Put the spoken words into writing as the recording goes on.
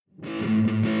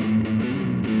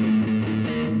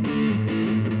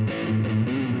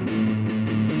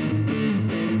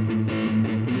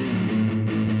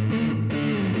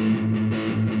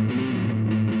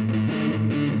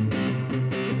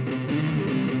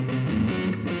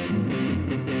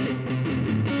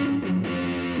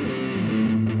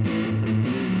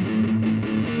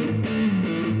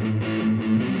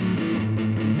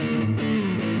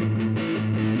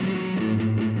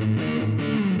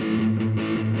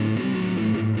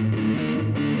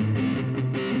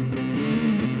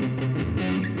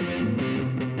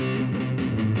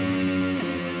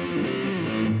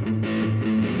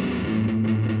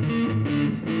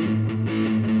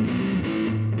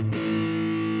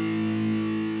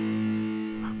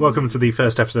Welcome to the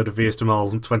first episode of VS Mall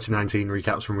 2019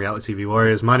 recaps from Reality TV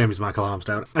Warriors. My name is Michael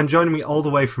Armstrong, and joining me all the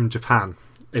way from Japan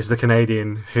is the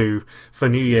Canadian who, for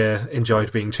New Year,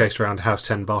 enjoyed being chased around House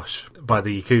 10 Bosch by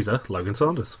the Yakuza, Logan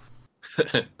Saunders.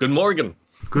 Good morning.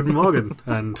 Good morning,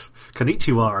 and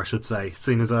konnichiwa, I should say,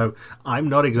 seeing as though I'm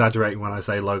not exaggerating when I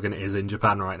say Logan is in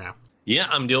Japan right now. Yeah,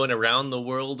 I'm doing around the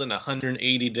world in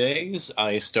 180 days.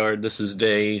 This is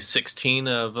day 16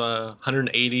 of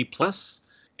 180 plus,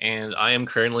 and I am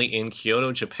currently in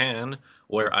Kyoto, Japan,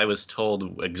 where I was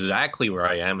told exactly where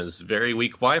I am is very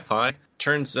weak Wi-Fi.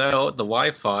 Turns out the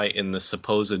Wi-Fi in the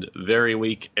supposed very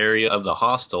weak area of the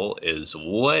hostel is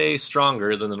way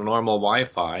stronger than the normal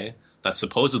Wi-Fi that's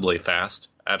supposedly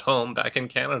fast at home back in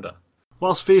Canada.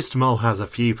 Whilst Feast Mall has a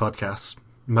few podcasts,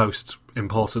 most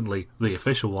importantly the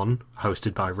official one,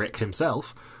 hosted by Rick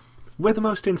himself, we're the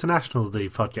most international of the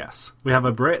podcasts. We have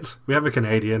a Brit, we have a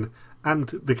Canadian, and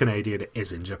the Canadian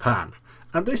is in Japan.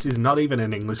 And this is not even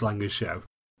an English language show.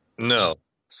 No.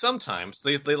 Sometimes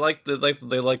they like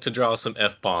to draw some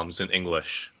F-bombs in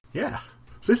English. Yeah.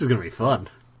 So this is going to be fun.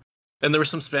 And there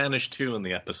was some Spanish too in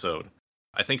the episode.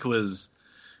 I think it was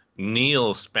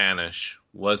Neil's Spanish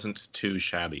wasn't too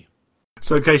shabby.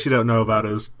 So in case you don't know about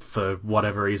us, for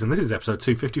whatever reason, this is episode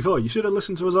 254. You should have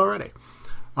listened to us already.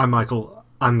 I'm Michael.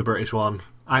 I'm the British one.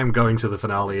 I am going to the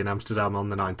finale in Amsterdam on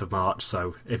the 9th of March,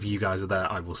 so if you guys are there,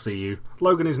 I will see you.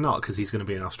 Logan is not, because he's going to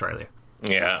be in Australia.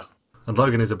 Yeah. And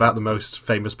Logan is about the most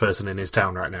famous person in his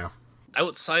town right now.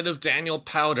 Outside of Daniel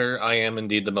Powder, I am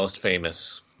indeed the most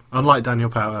famous. Unlike Daniel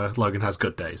Powder, Logan has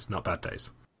good days, not bad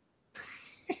days.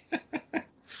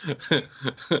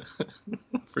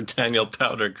 For Daniel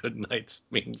Powder, good nights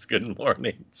means good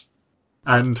mornings.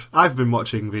 And I've been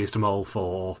watching VS Mall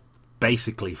for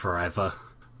basically forever.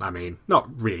 I mean, not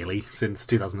really, since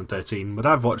 2013, but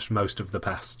I've watched most of the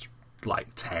past,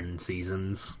 10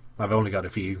 seasons. I've only got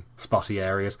a few spotty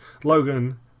areas.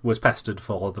 Logan was pestered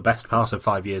for the best part of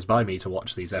 5 years by me to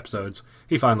watch these episodes.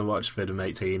 He finally watched Vidum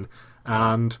 18,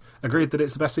 and agreed that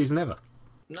it's the best season ever.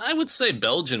 I would say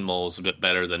Belgian Mole's a bit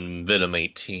better than Vidum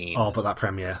 18. Oh, but that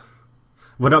premiere.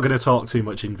 We're not going to talk too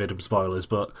much in Vidum spoilers,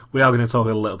 but we are going to talk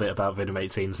a little bit about Vidum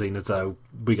 18, seeing as though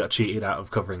we got cheated out of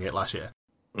covering it last year.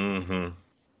 Mm-hmm.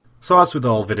 So as with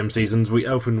all Vidum seasons, we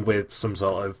open with some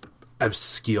sort of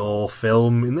obscure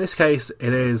film. In this case,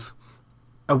 it is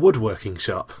a woodworking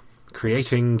shop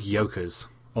creating yokers,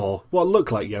 or what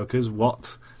look like yokers,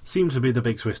 what seems to be the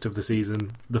big twist of the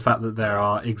season, the fact that there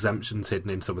are exemptions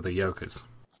hidden in some of the yokers.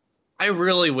 I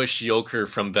really wish Joker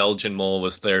from Belgian Mole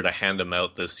was there to hand him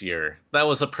out this year. That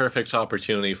was a perfect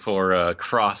opportunity for a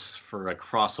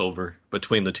crossover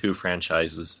between the two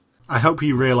franchises. I hope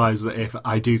you realise that if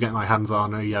I do get my hands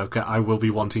on a yoker, I will be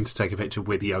wanting to take a picture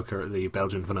with Yoker at the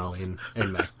Belgian finale in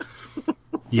May.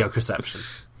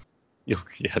 Yokerception.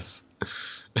 Yes.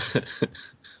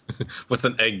 With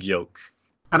an egg yolk.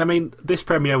 And I mean, this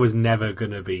premiere was never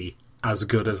going to be as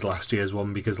good as last year's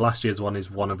one, because last year's one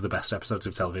is one of the best episodes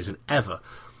of television ever.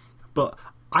 But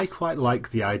I quite like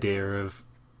the idea of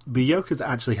the yokers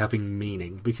actually having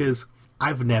meaning, because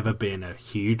I've never been a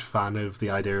huge fan of the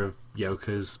idea of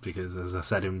yokers, because, as I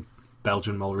said in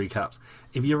Belgian Mole recaps,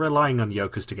 if you're relying on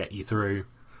yokers to get you through,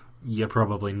 you're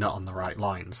probably not on the right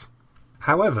lines.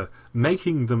 However,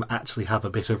 making them actually have a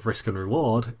bit of risk and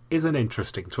reward is an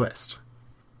interesting twist.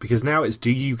 Because now it's,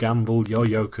 do you gamble your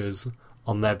yokers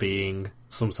on there being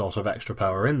some sort of extra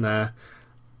power in there,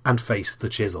 and face the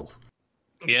chisel?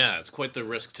 Yeah, it's quite the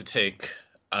risk to take,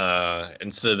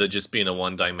 instead of it just being a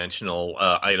one-dimensional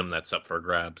item that's up for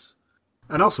grabs.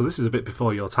 And also, this is a bit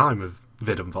before your time of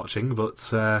Vidum watching,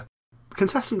 but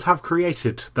contestants have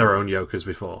created their own yokers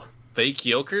before. Fake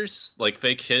yokers? Like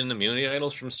fake hidden immunity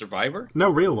idols from Survivor? No,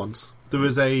 real ones. There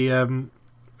was a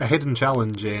hidden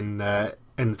challenge in the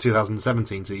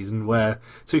 2017 season where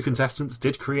two contestants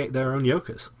did create their own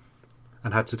yokers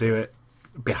and had to do it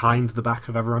behind the back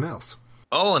of everyone else.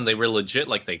 Oh, and they were legit,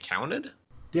 like they counted?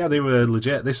 Yeah, they were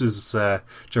legit. This was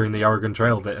during the Oregon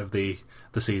Trail bit of the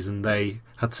season. They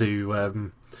had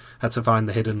to find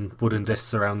the hidden wooden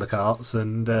discs around the carts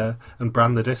and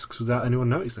brand the discs without anyone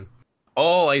noticing.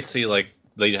 Oh, I see. Like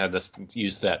they had to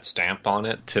use that stamp on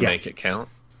it to make it count.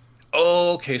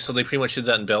 Oh, okay. So they pretty much did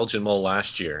that in Belgian Mole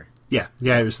last year. Yeah.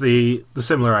 It was the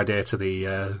similar idea to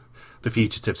the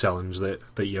fugitive challenge that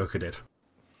Yoker did.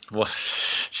 What?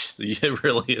 It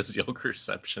really is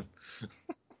Yokerception.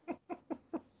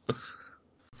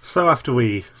 So after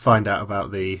we find out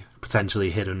about the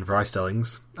potentially hidden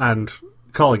Vrystellings, and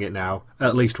calling it now,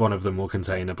 at least one of them will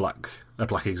contain a black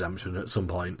exemption at some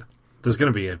point. There's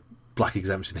going to be a black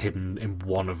exemption hidden in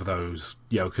one of those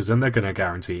yokers, and they're going to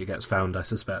guarantee it gets found, I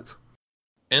suspect.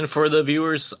 And for the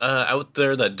viewers out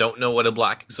there that don't know what a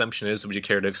black exemption is, would you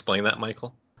care to explain that,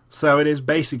 Michael? So it is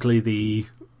basically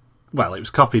well, it was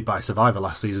copied by Survivor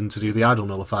last season to do the idol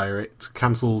nullifier. It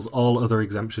cancels all other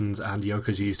exemptions and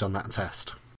yokers used on that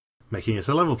test, making it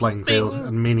a level playing field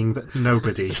and meaning that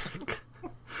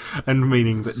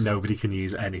nobody can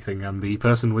use anything, and the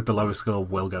person with the lowest score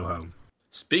will go home.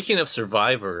 Speaking of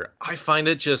Survivor, I find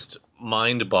it just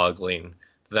mind-boggling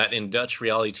that in Dutch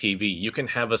reality TV, you can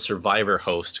have a Survivor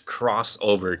host cross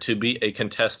over to be a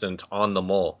contestant on The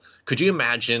Mole. Could you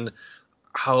imagine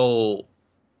how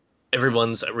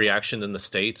everyone's reaction in the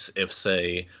States if,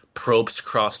 say, Probst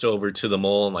crossed over to The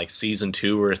Mole in like season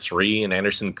 2 or 3 and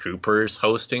Anderson Cooper's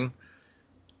hosting?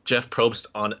 Jeff Probst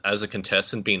on as a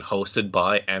contestant being hosted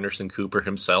by Anderson Cooper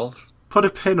himself? Put a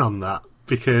pin on that,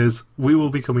 because we will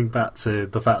be coming back to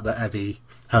the fact that Evie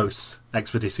hosts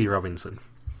Expedition Robinson.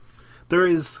 There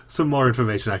is some more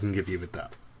information I can give you with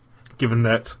that, given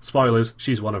that, spoilers,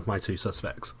 she's one of my 2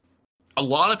 suspects. A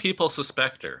lot of people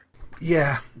suspect her.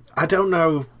 Yeah, I don't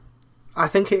know. I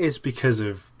think it is because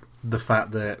of the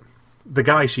fact that the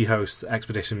guy she hosts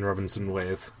Expedition Robinson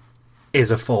with is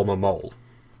a former mole.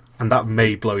 And that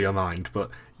may blow your mind, but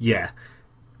yeah,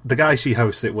 the guy she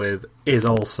hosts it with is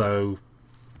also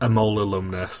a mole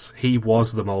alumnus. He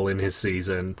was the mole in his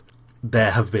season.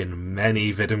 There have been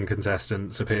many Vidum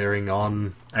contestants appearing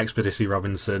on Expedition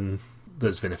Robinson.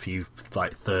 There's been a few,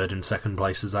 like, 3rd and 2nd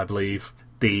places, I believe.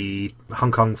 The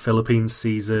Hong Kong Philippines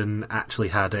season actually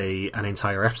had an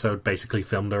entire episode basically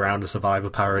filmed around a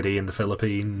Survivor parody in the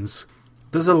Philippines.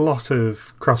 There's a lot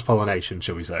of cross-pollination,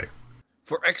 shall we say.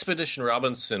 For Expedition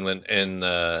Robinson in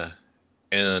the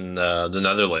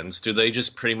Netherlands, do they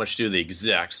just pretty much do the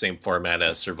exact same format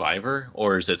as Survivor,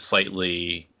 or is it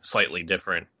slightly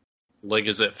different? Like,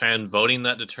 is it fan voting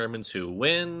that determines who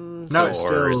wins? No, it's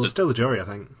still the jury, I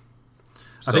think.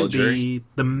 I think jury?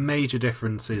 the major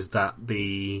difference is that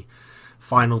the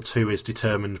final 2 is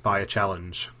determined by a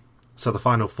challenge. So the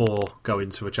final 4 go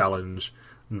into a challenge,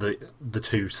 and the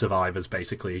 2 survivors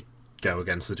basically go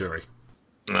against the jury.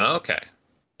 Oh, okay.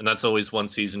 And that's always 1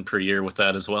 season per year with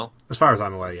that as well? As far as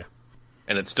I'm aware, yeah.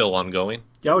 And it's still ongoing?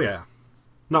 Oh, yeah.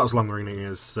 Not as long-running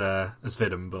as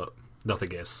Vidum, but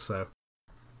nothing is, so...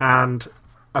 And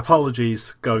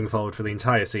apologies going forward for the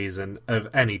entire season of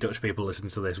any Dutch people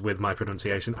listening to this with my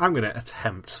pronunciation. I'm going to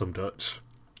attempt some Dutch.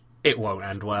 It won't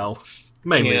end well.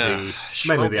 Mainly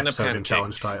the episode and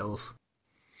challenge titles.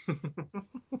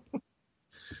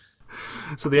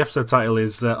 So the episode title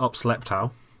is Op Sleptouw,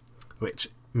 which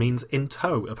means in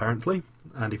tow, apparently.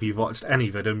 And if you've watched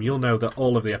any Vidum, you'll know that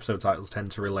all of the episode titles tend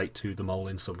to relate to the mole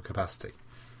in some capacity.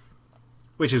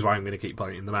 Which is why I'm going to keep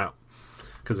pointing them out.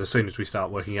 Because as soon as we start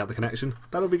working out the connection,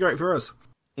 that'll be great for us.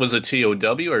 Was it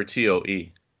TOW or TOE?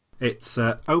 It's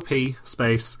OP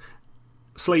space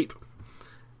sleep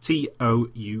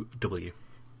TOUW.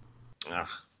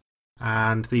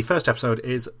 And the first episode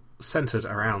is centered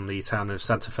around the town of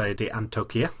Santa Fe de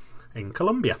Antioquia in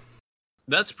Colombia.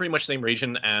 That's pretty much the same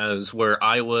region as where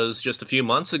I was just a few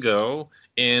months ago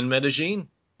in Medellin.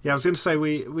 Yeah, I was going to say,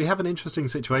 we have an interesting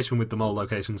situation with the mole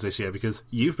locations this year, because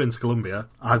you've been to Colombia,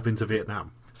 I've been to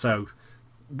Vietnam. So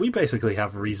we basically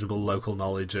have reasonable local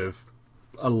knowledge of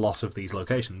a lot of these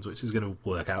locations, which is going to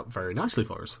work out very nicely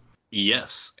for us.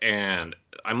 Yes, and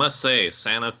I must say,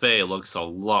 Santa Fe looks a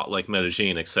lot like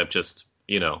Medellin, except just,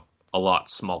 a lot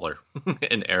smaller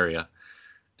in area.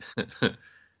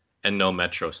 And no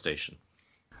metro station.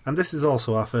 And this is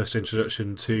also our first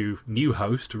introduction to new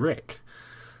host, Rick.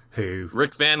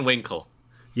 Rick Van Winkle.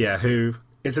 Yeah, who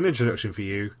is an introduction for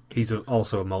you. He's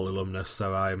also a mole alumnus,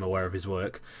 so I am aware of his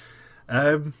work.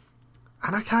 And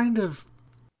I kind of...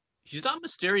 He's not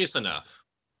mysterious enough.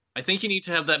 I think you need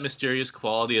to have that mysterious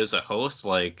quality as a host,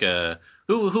 like,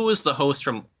 who was the host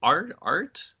from Art?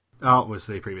 Art was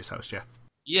the previous host, yeah.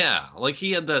 Yeah, like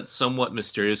he had that somewhat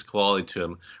mysterious quality to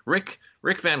him. Rick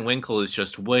Van Winkle is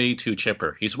just way too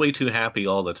chipper. He's way too happy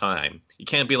all the time. You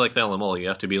can't be like Van the Mole. You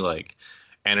have to be like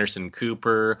Anderson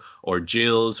Cooper or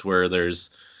Jills, where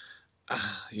there's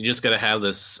you just gotta have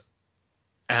this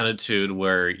attitude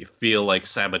where you feel like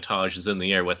sabotage is in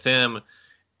the air. With him,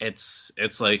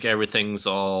 it's like everything's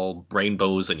all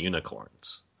rainbows and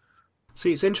unicorns.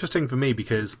 See, it's interesting for me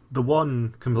because the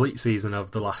one complete season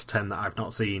of the last 10 that I've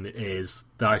not seen is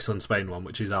the Iceland-Spain one,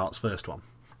 which is Art's first one.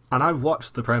 And I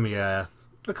watched the premiere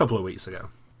a couple of weeks ago.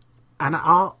 And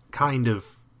Art kind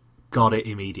of got it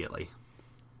immediately.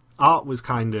 Art was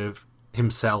kind of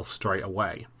himself straight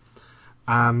away.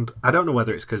 And I don't know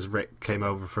whether it's because Rick came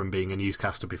over from being a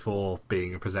newscaster before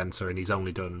being a presenter, and he's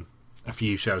only done a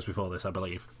few shows before this, I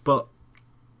believe. But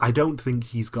I don't think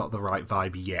he's got the right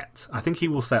vibe yet. I think he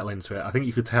will settle into it. I think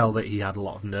you could tell that he had a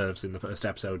lot of nerves in the first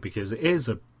episode because it is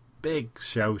a big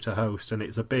show to host and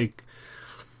it's a big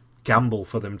gamble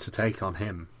for them to take on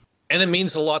him. And it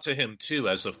means a lot to him, too,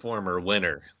 as a former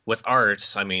winner. With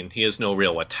Art, I mean, he has no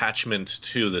real attachment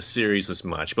to the series as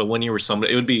much. But when you were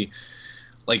somebody, it would be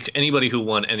like anybody who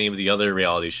won any of the other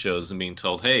reality shows and being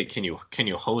told, hey, can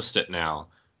you host it now?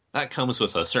 That comes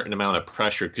with a certain amount of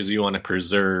pressure because you want to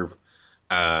preserve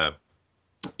the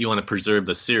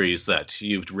series that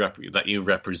you've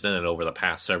represented over the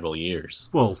past several years.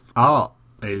 Well, Art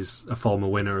is a former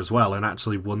winner as well and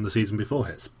actually won the season before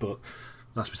his, but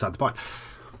that's beside the point.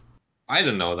 I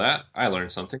didn't know that. I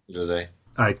learned something today.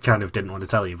 I kind of didn't want to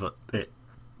tell you, but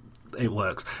it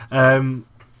works.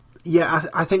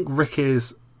 I think Rick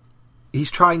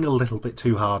he's trying a little bit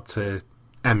too hard to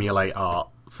emulate Art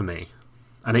for me.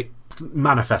 And it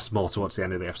manifests more towards the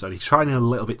end of the episode. He's trying a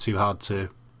little bit too hard to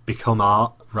become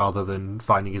Art rather than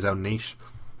finding his own niche.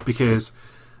 Because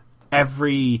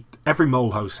every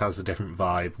mole host has a different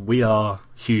vibe. We are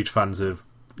huge fans of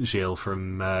Gilles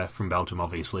from Belgium,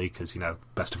 obviously, because,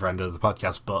 best friend of the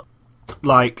podcast, but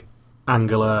like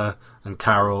Angela and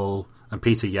Carol and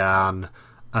Peter Yan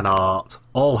and Art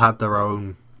all had their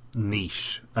own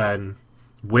niche. And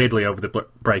weirdly, over the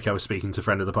break, I was speaking to a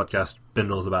friend of the podcast,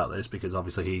 Bindles, about this, because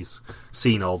obviously he's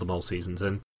seen all the mole seasons,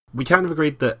 and we kind of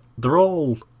agreed that they're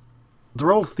all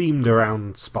themed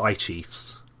around spy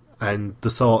chiefs and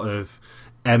the sort of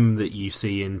M that you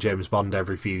see in James Bond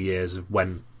every few years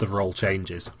when the role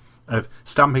changes, of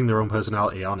stamping their own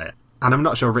personality on it. And I'm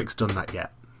not sure Rick's done that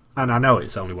yet. And I know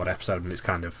it's only one episode and it's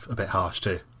kind of a bit harsh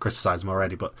to criticise him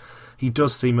already, but he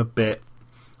does seem a bit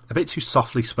too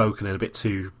softly spoken and a bit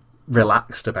too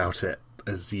relaxed about it,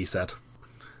 as you said.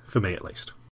 For me, at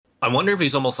least. I wonder if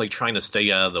he's almost like trying to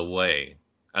stay out of the way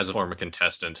as a former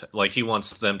contestant. Like, he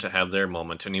wants them to have their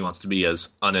moment and he wants to be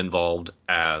as uninvolved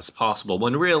as possible.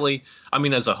 When really, I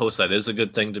mean, as a host, that is a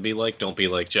good thing to be like. Don't be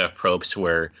like Jeff Probst,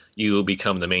 where you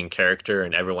become the main character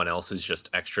and everyone else is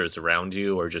just extras around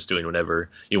you or just doing whatever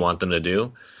you want them to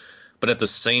do. But at the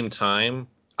same time,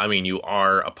 I mean, you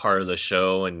are a part of the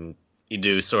show and you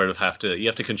do sort of have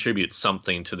to contribute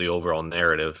something to the overall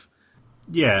narrative.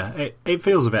 Yeah, it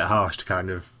feels a bit harsh to kind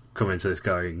of come into this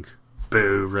going,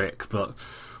 boo, Rick, but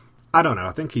I don't know.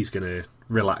 I think he's going to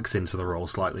relax into the role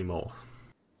slightly more.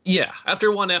 Yeah,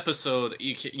 after one episode,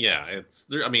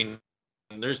 I mean,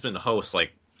 there's been hosts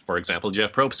like, for example,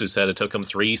 Jeff Probst, who said it took him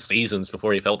 3 seasons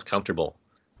before he felt comfortable.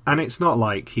 And it's not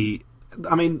like the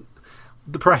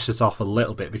pressure's off a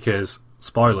little bit because,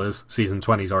 spoilers, season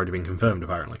 20's already been confirmed,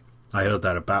 apparently. I heard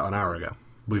that about an hour ago.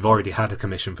 We've already had a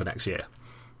commission for next year.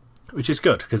 Which is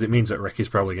good, because it means that Rick is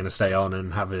probably going to stay on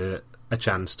and have a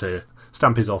chance to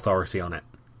stamp his authority on it.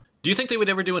 Do you think they would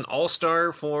ever do an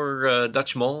all-star for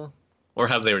Dutch Mole? Or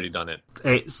have they already done it?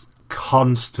 It's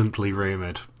constantly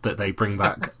rumoured that they bring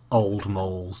back old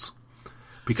moles.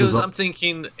 Because I'm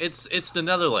thinking, it's the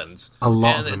Netherlands. A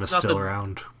lot of them are still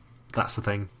around. That's the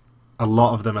thing. A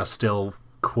lot of them are still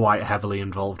quite heavily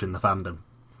involved in the fandom.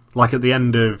 Like at the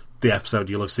end of the episode,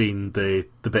 you'll have seen the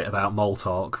bit about Mole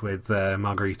Talk with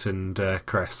Marguerite and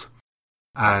Chris.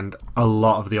 And a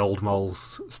lot of the old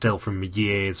moles, still from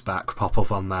years back, pop up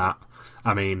on that.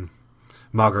 I mean,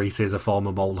 Marguerite is a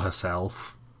former mole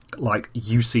herself. Like,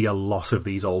 you see a lot of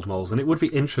these old moles, and it would be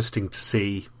interesting to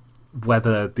see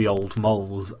whether the old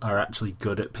moles are actually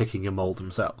good at picking a mole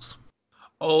themselves.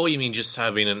 Oh, you mean just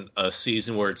having a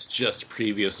season where it's just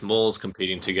previous moles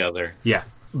competing together? Yeah.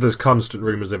 There's constant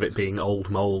rumours of it being old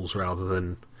moles rather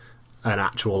than an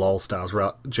actual All-Stars,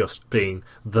 just being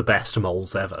the best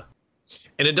moles ever.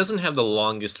 And it doesn't have the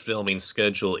longest filming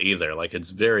schedule either. Like,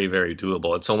 it's very, very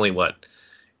doable. It's only,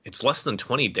 it's less than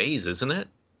 20 days, isn't it?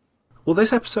 Well,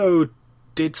 this episode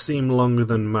did seem longer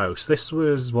than most. This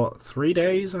was, 3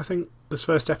 days, I think, this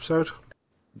first episode?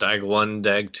 Dag 1,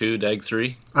 Dag 2, Dag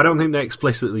 3? I don't think they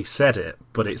explicitly said it,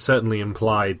 but it certainly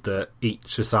implied that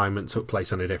each assignment took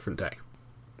place on a different day.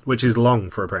 Which is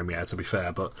long for a premiere, to be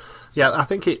fair, but yeah, I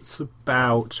think it's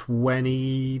about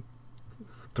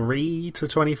 23 to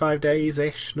 25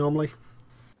 days-ish, normally.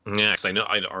 Yeah, because I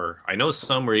know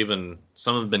some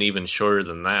have been even shorter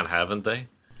than that, haven't they?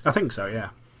 I think so, yeah.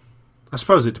 I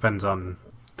suppose it depends on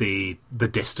the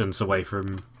distance away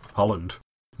from Holland,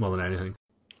 more than anything.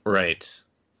 Right.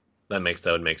 That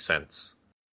would make sense.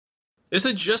 Is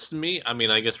it just me? I mean,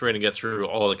 I guess we're going to get through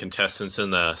all the contestants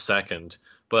in a second,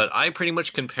 but I pretty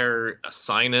much compare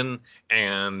Sinan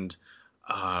and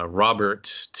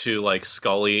Robert to like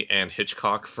Scully and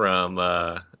Hitchcock from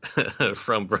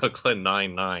from Brooklyn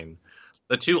Nine-Nine.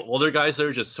 The two older guys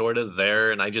are just sort of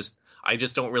there, and I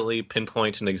just don't really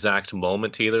pinpoint an exact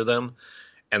moment to either of them,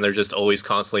 and they're just always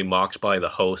constantly mocked by the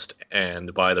host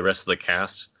and by the rest of the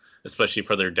cast, especially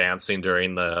for their dancing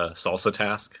during the salsa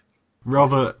task.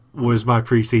 Robert was my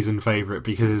pre-season favourite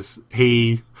because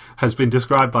he has been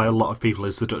described by a lot of people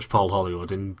as the Dutch Paul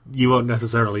Hollywood, and you won't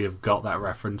necessarily have got that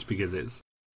reference because it's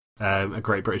a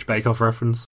Great British Bake Off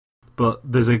reference. But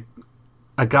there's a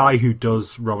guy who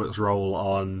does Robert's role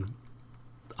on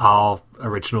our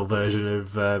original version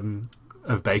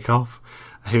of Bake Off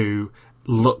who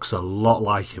looks a lot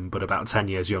like him but about 10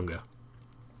 years younger.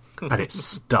 And it's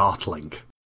startling.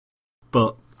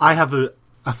 But I have a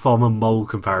former mole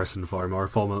comparison for him, or a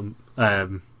former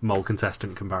mole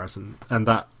contestant comparison, and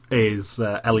that is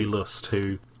Ellie Lust,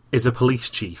 who is a police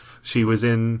chief. She was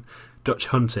in Dutch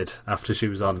Hunted after she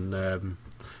was on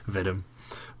Vidum,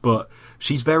 but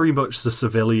she's very much the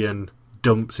civilian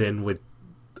dumped in with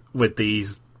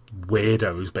these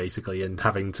weirdos, basically, and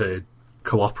having to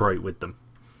cooperate with them.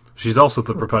 She's also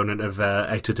the proponent of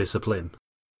Eta Discipline,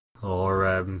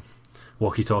 or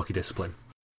walkie-talkie discipline,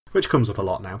 which comes up a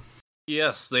lot now.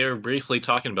 Yes, they were briefly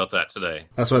talking about that today.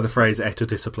 That's where the phrase "Eta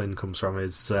Discipline" comes from. It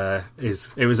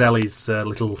was Ellie's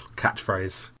little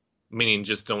catchphrase. Meaning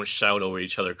just don't shout over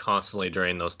each other constantly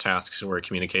during those tasks where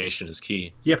communication is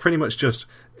key. Yeah, pretty much just,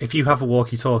 if you have a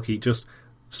walkie-talkie, just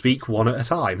speak one at a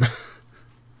time.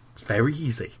 It's very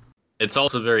easy. It's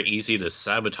also very easy to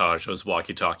sabotage those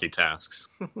walkie-talkie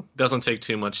tasks. Doesn't take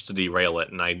too much to derail it,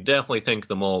 and I definitely think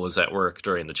the mole was at work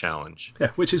during the challenge. Yeah,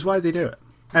 which is why they do it.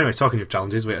 Anyway, talking of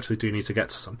challenges, we actually do need to get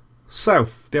to some. So,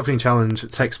 the opening challenge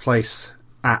takes place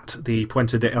at the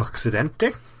Puente de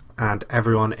Occidente, and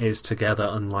everyone is together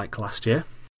unlike last year.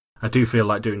 I do feel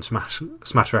like doing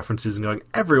Smash references and going,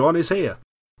 everyone is here!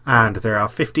 And there are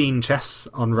 15 chests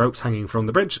on ropes hanging from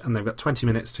the bridge, and they've got 20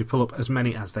 minutes to pull up as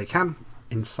many as they can.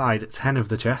 Inside 10 of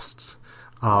the chests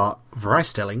are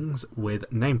Vrijstellings with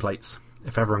nameplates.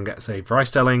 If everyone gets a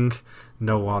Vrijstelling,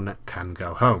 no one can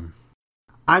go home.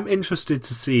 I'm interested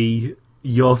to see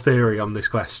your theory on this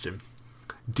question.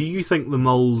 Do you think the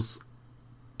mole's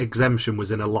exemption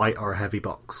was in a light or a heavy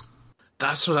box?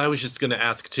 That's what I was just going to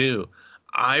ask too.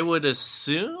 I would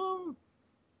assume...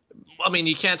 I mean,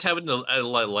 you can't have it in a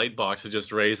light box that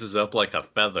just raises up like a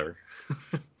feather.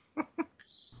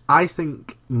 I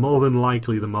think more than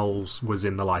likely the mole's was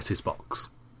in the lightest box.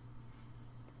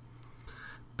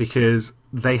 Because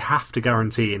they have to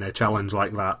guarantee in a challenge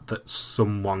like that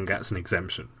someone gets an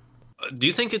exemption. Do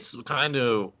you think it's kind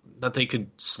of that they could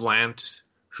slant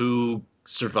who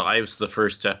survives the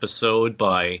first episode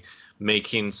by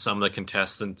making some of the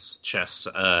contestants' chests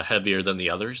heavier than the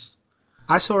others?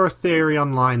 I saw a theory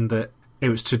online that it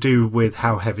was to do with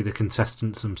how heavy the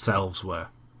contestants themselves were.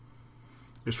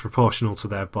 It was proportional to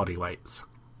their body weights,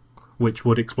 which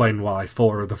would explain why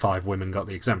 4 of the 5 women got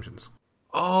the exemptions.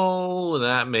 Oh,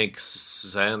 that makes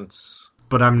sense.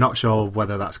 But I'm not sure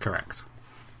whether that's correct.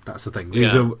 That's the thing.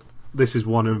 This is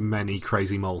one of many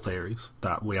crazy mole theories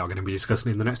that we are going to be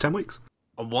discussing in the next 10 weeks.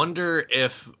 I wonder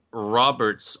if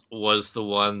Roberts was the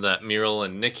one that Muriel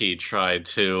and Nikki tried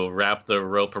to wrap the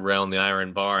rope around the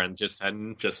iron bar and just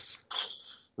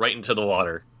right into the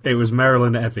water. It was Meryl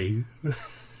and Evie.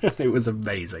 It was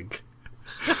amazing.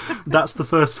 That's the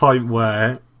first point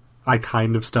where I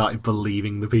kind of started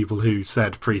believing the people who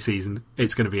said pre-season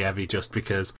it's going to be Evie just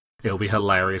because it'll be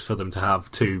hilarious for them to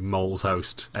have 2 moles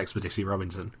host Expedition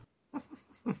Robinson.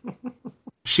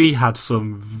 She had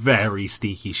some very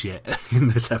sneaky shit in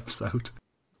this episode.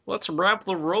 Let's wrap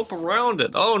the rope around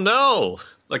it. Oh no!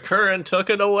 The current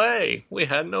took it away. We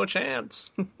had no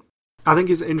chance. I think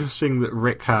it's interesting that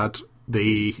Rick had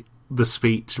the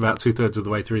speech about 2/3 of the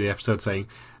way through the episode saying,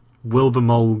 will the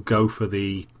mole go for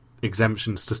the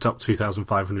exemptions to stop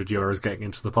 €2,500 getting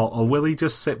into the pot, or will he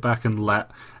just sit back and let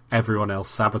everyone else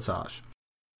sabotage?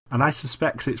 And I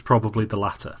suspect it's probably the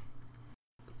latter.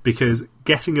 Because,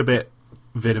 getting a bit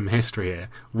Vidum history here,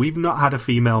 we've not had a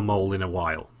female mole in a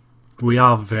while. We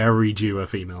are very due a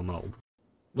female mole.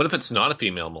 What if it's not a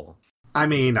female mole? I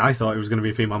mean, I thought it was going to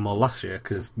be a female mole last year,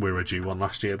 because we were due one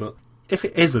last year, but if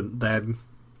it isn't, then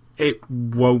it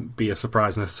won't be a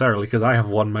surprise necessarily, because I have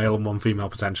 1 male and 1 female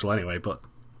potential anyway, but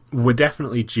we're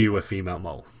definitely due a female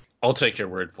mole. I'll take your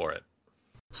word for it.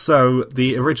 So,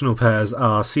 the original pairs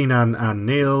are Sinan and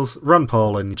Niels, Ron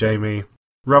Paul and Jamie,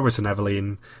 Robert and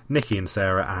Evelyn, Nikki and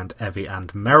Sarah, and Evie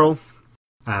and Meryl.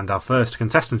 And our first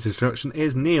contestant introduction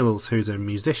is Niels, who's a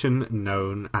musician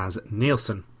known as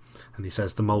Nielsen. And he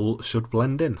says the mole should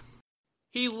blend in.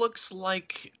 He looks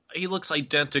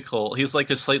identical. He's like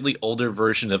a slightly older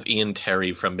version of Ian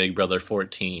Terry from Big Brother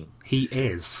 14. He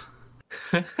is.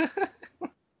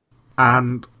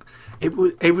 And it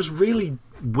was really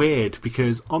weird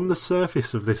because on the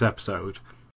surface of this episode,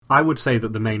 I would say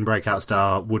that the main breakout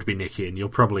star would be Nikki, and you'll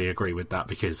probably agree with that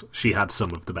because she had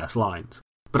some of the best lines.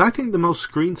 But I think the most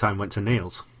screen time went to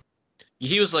Niels.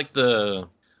 He was like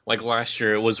last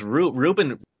year, it was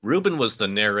Ruben. Ruben was the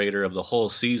narrator of the whole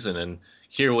season, and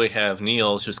here we have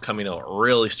Niels just coming out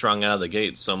really strong out of the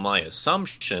gate. So my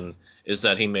assumption is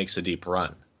that he makes a deep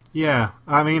run. Yeah,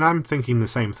 I mean, I'm thinking the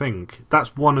same thing.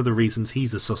 That's one of the reasons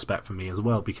he's a suspect for me as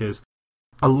well, because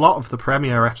a lot of the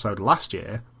premiere episode last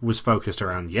year was focused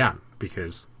around Jan,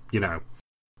 because, there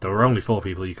were only 4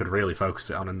 people you could really focus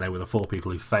it on, and they were the 4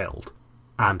 people who failed.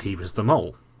 And he was the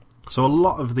mole. So a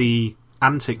lot of the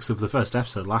antics of the first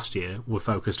episode last year were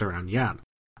focused around Jan.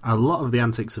 A lot of the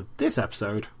antics of this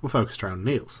episode were focused around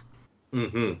Niels.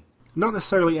 Mm-hmm. Not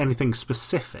necessarily anything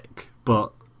specific,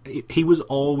 but he was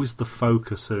always the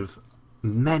focus of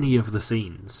many of the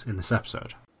scenes in this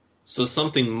episode. So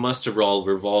something must have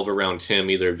revolved around him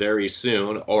either very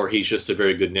soon, or he's just a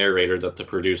very good narrator that the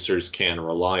producers can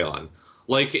rely on.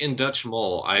 Like in Dutch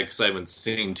Mole, I haven't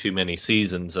seen too many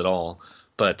seasons at all,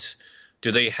 but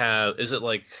is it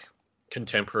like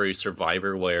Contemporary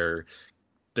Survivor where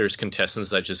there's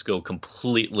contestants that just go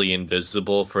completely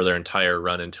invisible for their entire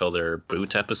run until their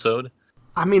boot episode?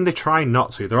 I mean, they try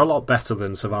not to. They're a lot better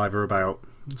than Survivor about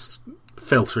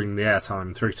filtering the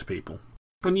airtime through to people.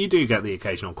 And you do get the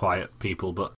occasional quiet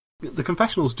people, but the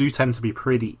confessionals do tend to be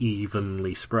pretty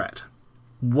evenly spread.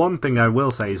 One thing I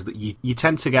will say is that you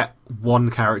tend to get one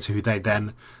character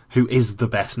who is the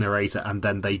best narrator, and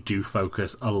then they do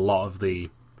focus a lot of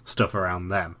the stuff around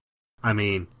them. I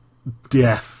mean,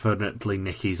 definitely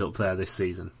Nikki's up there this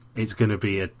season. It's going to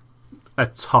be a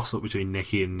toss-up between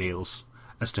Nikki and Niels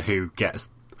as to who gets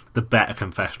the better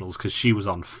confessionals, because she was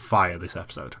on fire this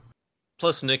episode.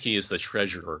 Plus, Nikki is the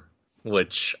treasurer,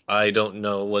 which I don't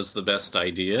know was the best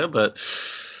idea, but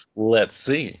let's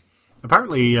see.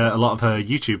 Apparently, a lot of her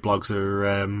YouTube blogs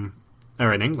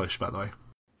are in English, by the way.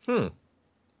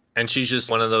 And she's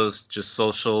just one of those just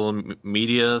social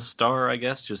media star, I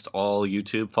guess, just all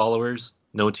YouTube followers,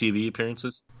 no TV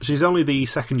appearances. She's only the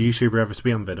second YouTuber ever to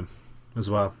be on Vidum, as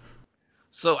well.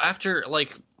 So after,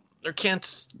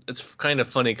 it's kind of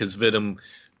funny because Vidum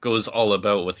goes all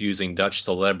about with using Dutch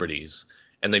celebrities,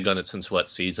 and they've done it since,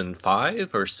 season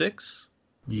 5 or 6?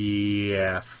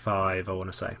 Yeah, 5, I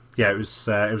want to say. Yeah, it was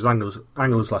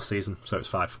Angela's last season, so it's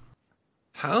 5.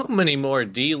 How many more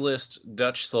D-list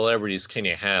Dutch celebrities can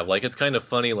you have? It's kind of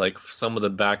funny, some of the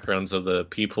backgrounds of the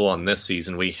people on this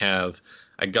season. We have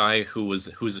a guy who's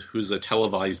a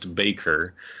televised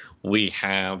baker. We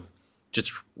have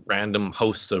just random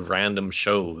hosts of random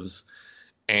shows.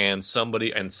 And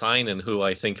Simon, who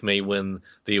I think may win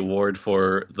the award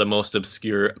for the most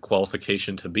obscure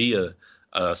qualification to be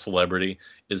a celebrity,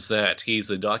 is that he's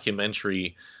a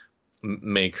documentary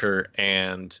maker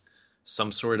and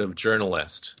some sort of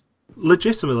journalist.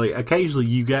 Legitimately, occasionally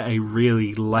you get a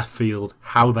really left field,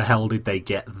 how the hell did they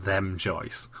get them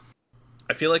choice.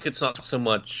 I feel like it's not so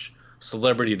much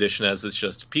celebrity edition as it's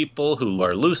just people who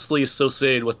are loosely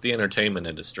associated with the entertainment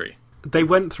industry. They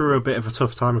went through a bit of a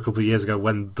tough time a couple of years ago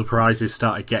when the prizes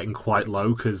started getting quite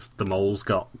low because the moles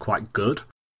got quite good,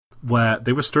 where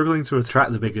they were struggling to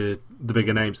attract the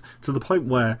bigger names, to the point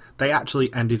where they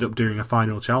actually ended up doing a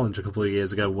final challenge a couple of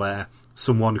years ago where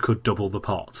someone could double the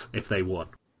pot if they won.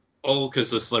 Oh,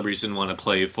 because the celebrities didn't want to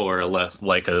play for a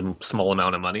small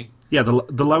amount of money? Yeah,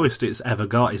 the lowest it's ever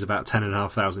got is about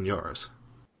 €10,500.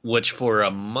 Which for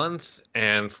a month,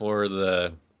 and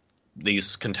for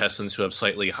these contestants who have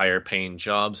slightly higher paying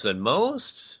jobs than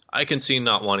most, I can see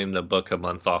not wanting to book a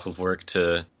month off of work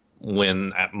to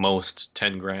win at most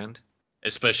 10 grand,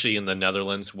 especially in the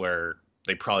Netherlands where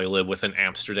they probably live within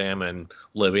Amsterdam and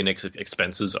living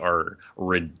expenses are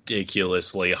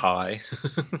ridiculously high.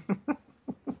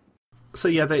 So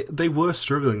yeah, they were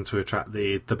struggling to attract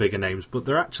the bigger names, but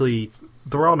they're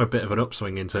on a bit of an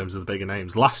upswing in terms of the bigger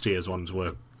names. Last year's ones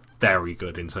were very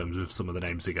good in terms of some of the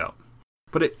names they got.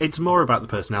 But it's more about the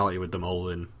personality with them all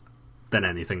than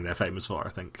anything they're famous for, I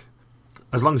think.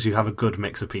 As long as you have a good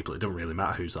mix of people, it doesn't really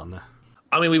matter who's on there.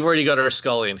 I mean, we've already got our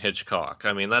Scully and Hitchcock.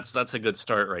 I mean, that's a good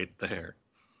start right there.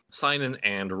 Simon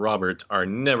and Robert are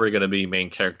never going to be main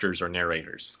characters or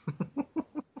narrators.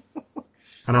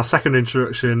 And our second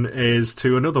introduction is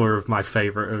to another of my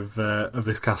favourite of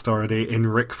this cast already, in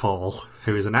Rick Paul,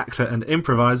 who is an actor and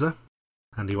improviser,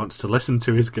 and he wants to listen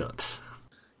to his gut.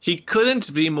 He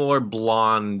couldn't be more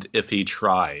blonde if he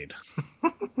tried.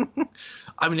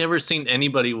 I've never seen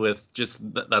anybody with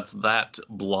that's that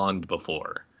blonde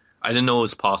before. I didn't know it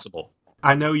was possible.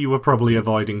 I know you were probably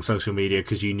avoiding social media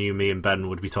because you knew me and Ben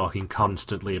would be talking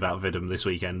constantly about Vidum this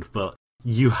weekend, but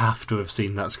You have to have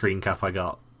seen that screen cap I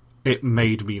got. It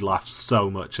made me laugh so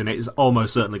much, and it's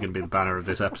almost certainly going to be the banner of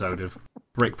this episode of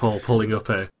Rick Paul pulling up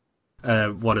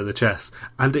one of the chests,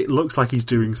 and it looks like he's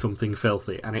doing something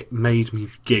filthy, and it made me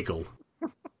giggle.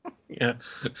 Yeah,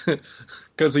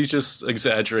 because he just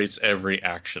exaggerates every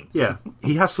action. Yeah,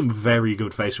 he has some very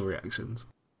good facial reactions.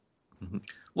 Mm-hmm.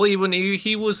 Well,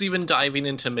 he was even diving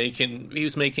into he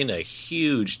was making a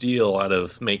huge deal out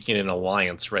of making an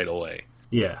alliance right away.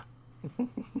 Yeah.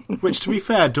 Which, to be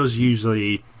fair, does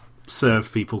usually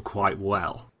serve people quite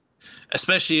well.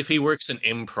 Especially if he works in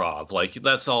improv. Like,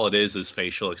 that's all it is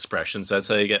facial expressions. That's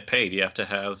how you get paid. You have to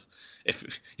have...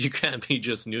 If you can't be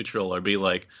just neutral or be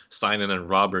like Steinen and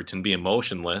Robert and be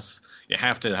emotionless, you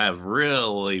have to have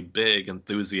really big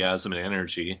enthusiasm and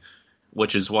energy,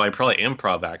 which is why probably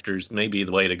improv actors may be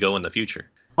the way to go in the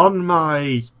future. On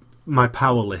my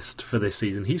power list for this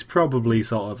season, he's probably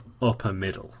sort of upper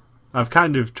middle. I've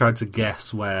kind of tried to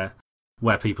guess where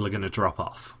people are going to drop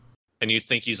off. And you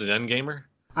think he's an endgamer?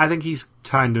 I think he's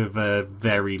kind of a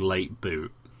very late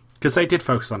boot. Because they did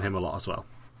focus on him a lot as well.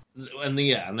 And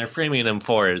they're framing him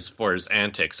for his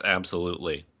antics,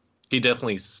 absolutely. He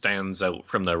definitely stands out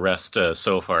from the rest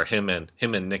so far, him and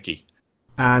Nikki.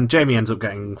 And Jamie ends up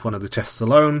getting one of the chests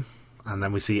alone, and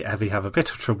then we see Evie have a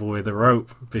bit of trouble with the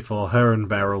rope before her and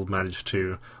Beryl manage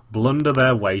to blunder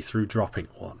their way through dropping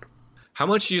one. How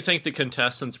much do you think the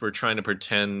contestants were trying to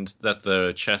pretend that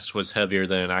the chest was heavier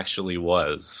than it actually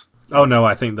was? Oh no,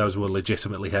 I think those were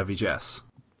legitimately heavy chests.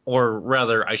 Or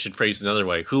rather, I should phrase it another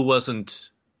way, who wasn't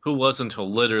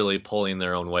literally pulling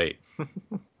their own weight?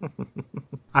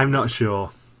 I'm not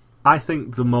sure. I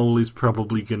think the mole is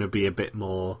probably going to be a bit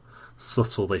more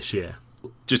subtle this year.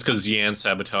 Just because Yan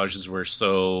sabotages were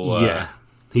so... Yeah,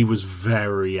 he was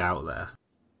very out there.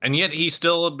 And yet he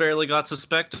still barely got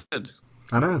suspected.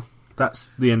 I know. That's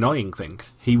the annoying thing.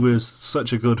 He was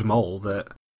such a good mole that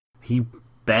he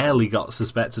barely got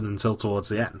suspected until towards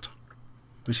the end.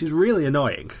 Which is really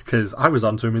annoying, because I was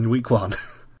onto him in week 1.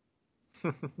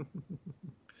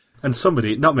 And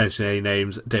somebody, not mentioning any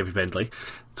names, David Bentley,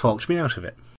 talked me out of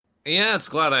it. Yeah, it's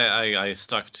glad I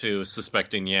stuck to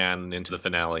suspecting Yan into the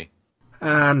finale.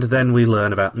 And then we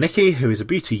learn about Nikki, who is a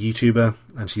beauty YouTuber,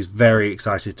 and she's very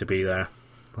excited to be there.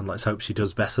 And let's hope she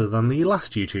does better than the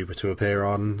last YouTuber to appear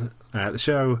on the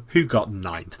show, who got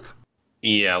 9th.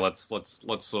 Yeah, let's.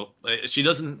 She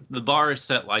doesn't. The bar is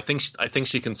set. I think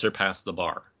she can surpass the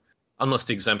bar, unless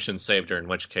the exemption saved her. In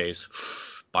which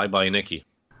case, bye Nikki.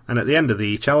 And at the end of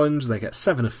the challenge, they get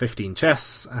 7 of 15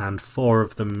 chests, and 4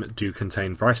 of them do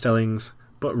contain Vrystellings,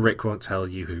 but Rick won't tell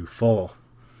you who for.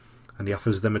 And he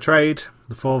offers them a trade,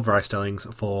 the 4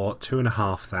 Vrystellings for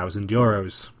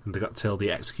 €2,500, and they got till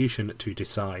the execution to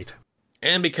decide.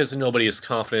 And because nobody is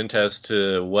confident as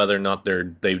to whether or not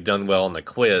they've done well on the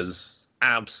quiz,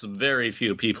 very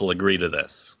few people agree to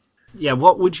this. Yeah,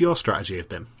 what would your strategy have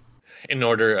been?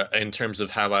 In terms of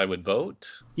how I would vote?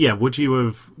 Yeah, would you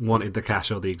have wanted the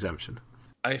cash or the exemption?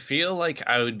 I feel like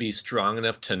I would be strong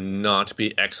enough to not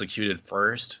be executed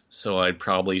first, so I'd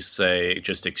probably say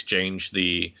just exchange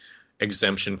the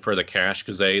exemption for the cash,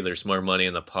 because A, there's more money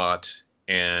in the pot,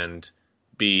 and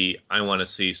B, I want to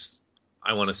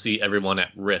see everyone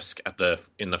at risk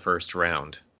in the first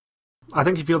round. I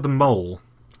think if you're the mole,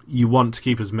 you want to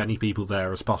keep as many people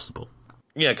there as possible.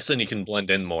 Yeah, because then you can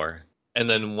blend in more. And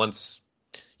then once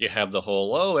you have the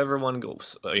whole, everyone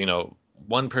goes,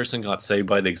 one person got saved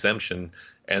by the exemption,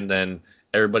 and then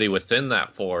everybody within that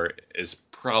 4 is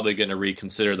probably going to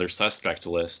reconsider their suspect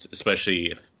list, especially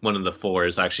if one of the 4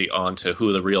 is actually on to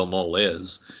who the real mole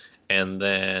is. And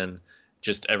then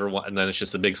it's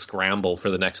just a big scramble for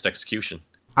the next execution.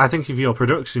 I think if you're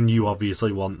production, you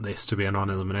obviously want this to be a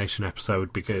non-elimination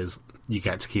episode, because you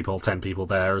get to keep all 10 people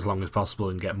there as long as possible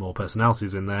and get more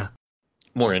personalities in there.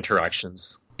 More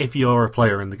interactions. If you're a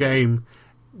player in the game,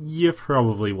 you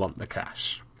probably want the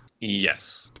cash.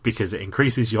 Yes. Because it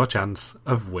increases your chance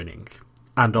of winning.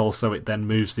 And also it then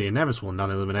moves the inevitable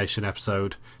non-elimination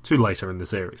episode to later in the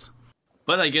series.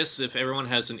 But I guess if everyone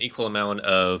has an equal amount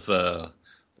of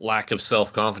lack of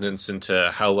self-confidence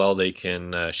into how well they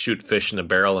can shoot fish in a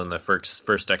barrel in the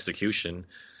first execution,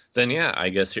 then yeah, I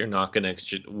guess you're not going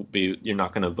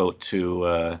to vote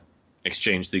to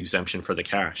exchange the exemption for the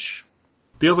cash.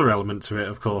 The other element to it,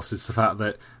 of course, is the fact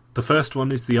that the first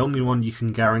one is the only one you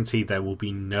can guarantee there will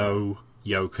be no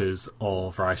Jokers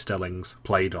or Vrystellings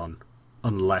played on,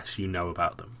 unless you know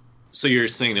about them. So you're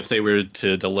saying if they were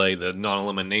to delay the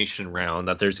non-elimination round,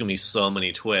 that there's going to be so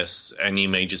many twists, and you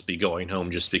may just be going home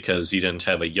just because you didn't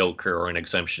have a Joker or an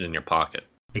exemption in your pocket.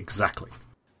 Exactly.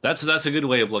 That's a good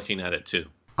way of looking at it, too.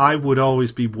 I would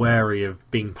always be wary of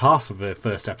being part of a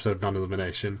first episode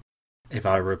non-elimination if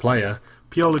I were a player,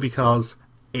 purely because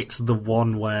it's the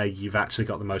one where you've actually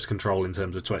got the most control in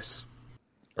terms of twists.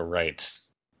 Right.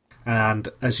 And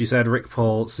as you said, Rick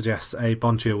Paul suggests a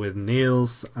Bonchio with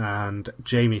Niels, and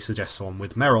Jamie suggests one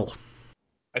with Meryl.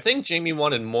 I think Jamie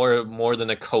wanted more than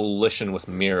a coalition with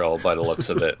Meryl by the looks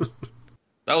of it.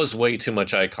 That was way too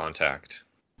much eye contact.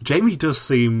 Jamie does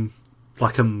seem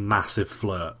like a massive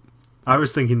flirt. I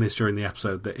was thinking this during the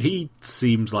episode, that he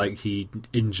seems like he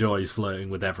enjoys flirting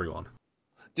with everyone.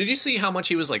 Did you see how much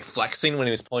he was like flexing when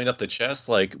he was pulling up the chest?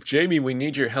 Like, Jamie, we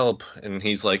need your help. And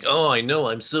he's like, oh, I know,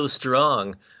 I'm so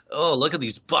strong. Oh, look at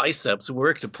these biceps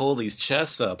work to pull these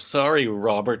chests up. Sorry,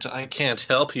 Robert, I can't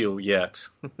help you yet.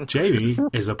 Jamie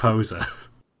is a poser.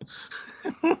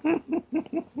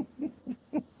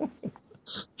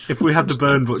 If we had the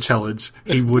Burn Book challenge,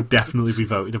 he would definitely be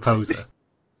voted a poser.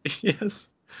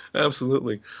 Yes,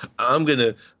 absolutely. I'm going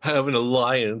to have an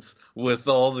alliance with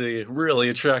all the really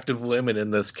attractive women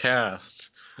in this cast.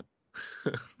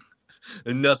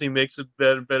 And nothing makes a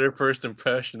better first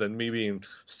impression than me being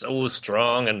so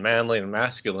strong and manly and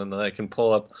masculine that I can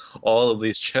pull up all of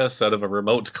these chests out of a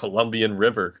remote Colombian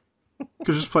river.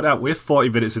 Could just put out, we're 40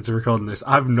 minutes into recording this.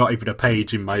 I've not even a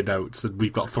page in my notes, and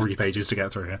we've got 3 pages to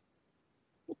get through here.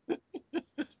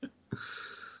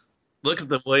 Look at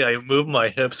the way I move my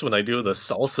hips when I do the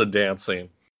salsa dancing.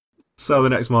 So the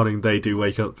next morning they do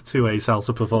wake up to a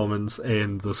salsa performance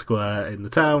in the square in the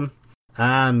town,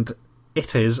 and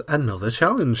it is another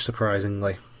challenge,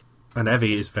 surprisingly. And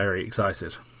Evie is very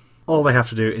excited. All they have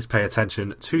to do is pay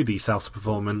attention to the salsa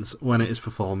performance when it is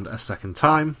performed a second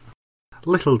time.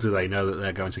 Little do they know that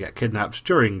they're going to get kidnapped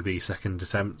during the second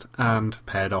attempt and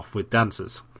paired off with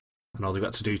dancers. And all they've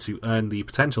got to do to earn the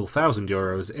potential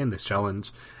 €1,000 in this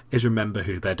challenge is remember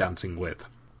who they're dancing with.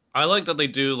 I like that they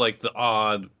do like the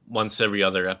odd once every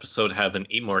other episode have an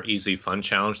more easy fun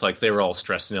challenge. Like they were all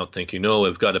stressing out thinking, oh,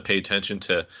 we've got to pay attention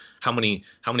to how many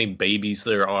babies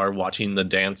there are watching the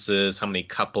dances, how many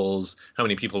couples, how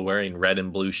many people wearing red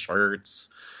and blue shirts.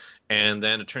 And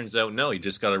then it turns out, no, you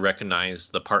just got to recognize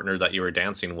the partner that you were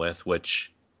dancing with,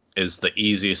 which is the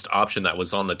easiest option that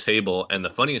was on the table. And the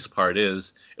funniest part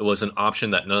is it was an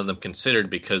option that none of them considered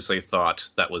because they thought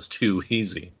that was too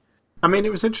easy. I mean,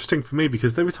 it was interesting for me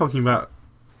because they were talking about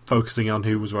focusing on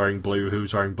who was wearing blue, who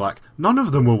was wearing black. None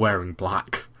of them were wearing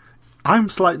black. I'm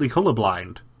slightly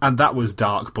colourblind, and that was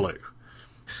dark blue.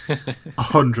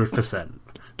 100%.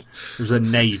 It was a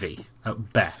navy,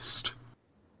 at best.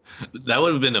 That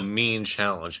would have been a mean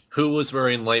challenge. Who was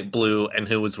wearing light blue and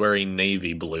who was wearing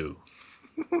navy blue?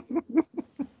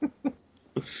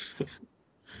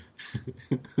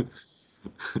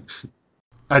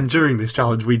 And during this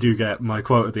challenge, we do get my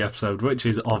quote of the episode, which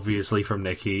is obviously from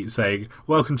Nikki, saying,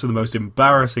 "Welcome to the most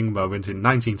embarrassing moment in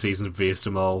 19 seasons of Vs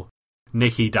to Mall.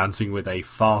 Nikki dancing with a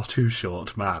far too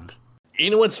short man."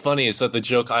 You know what's funny is that the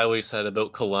joke I always had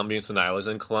about Colombians when I was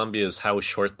in Colombia is how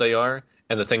short they are.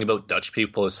 And the thing about Dutch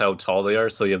people is how tall they are.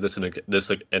 So you have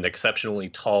an exceptionally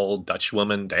tall Dutch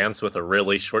woman dance with a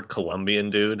really short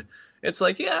Colombian dude. It's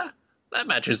like, yeah, that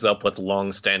matches up with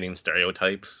long-standing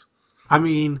stereotypes. I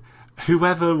mean,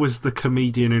 whoever was the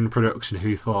comedian in production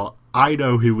who thought, I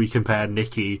know who we can pair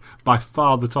Nikki, by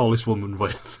far the tallest woman,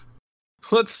 with.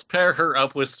 Let's pair her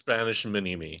up with Spanish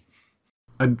Mini-Me.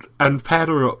 And paired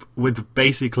her up with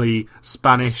basically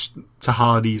Spanish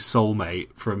Tahadi's soulmate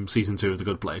from Season 2 of The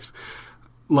Good Place.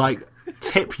 Like,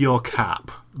 tip your cap.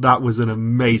 That was an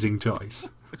amazing choice.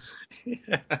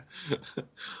 Yeah.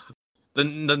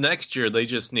 The next year, they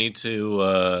just need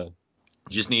to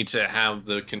have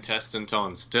the contestant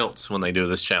on stilts when they do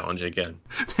this challenge again.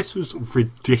 This was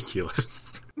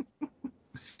ridiculous.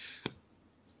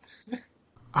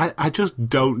 I just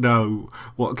don't know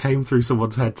what came through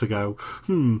someone's head to go,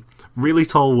 really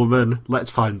tall woman, let's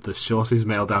find the shortest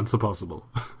male dancer possible.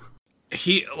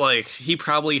 He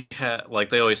probably had, like,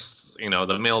 they always,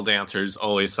 the male dancers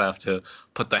always have to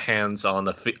put the hands on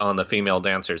the female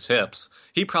dancer's hips.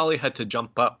 He probably had to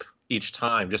jump up each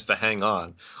time just to hang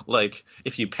on. Like,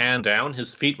 if you pan down,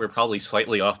 his feet were probably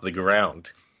slightly off the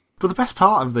ground. But the best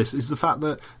part of this is the fact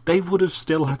that they would have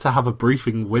still had to have a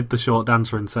briefing with the short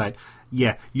dancer and say,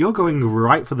 yeah, you're going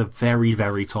right for the very,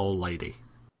 very tall lady.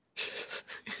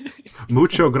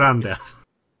 Mucho grande.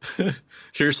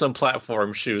 Here's some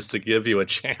platform shoes to give you a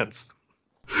chance.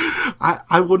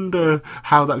 I wonder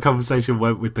how that conversation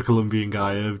went with the Colombian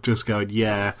guy of just going,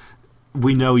 yeah,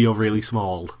 we know you're really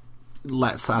small.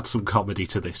 Let's add some comedy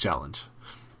to this challenge.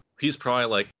 He's probably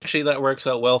like, actually, that works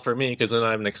out well for me because then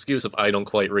I have an excuse if I don't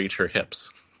quite reach her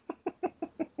hips.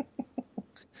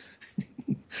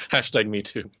 Hashtag me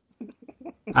too.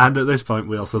 And at this point,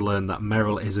 we also learn that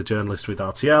Meryl is a journalist with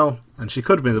RTL, and she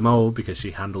could be the mole because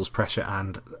she handles pressure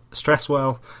and stress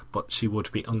well, but she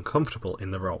would be uncomfortable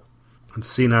in the role. And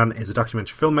Sinan is a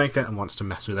documentary filmmaker and wants to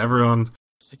mess with everyone.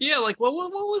 Yeah, like, what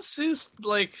was his,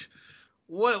 like,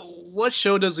 what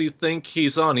show does he think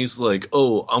he's on? He's like,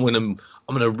 oh, I'm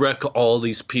gonna wreck all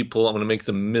these people, I'm gonna make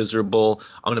them miserable,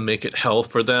 I'm gonna make it hell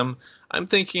for them. I'm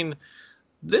thinking,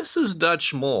 this is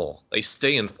Dutch Mole. They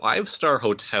stay in 5-star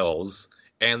hotels,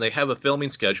 and they have a filming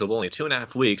schedule of only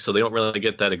 2.5 weeks, so they don't really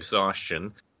get that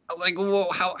exhaustion. Like, well,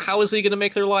 how is he gonna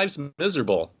make their lives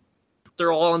miserable?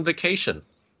 They're all on vacation.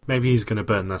 Maybe he's gonna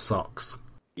burn their socks.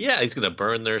 Yeah, he's gonna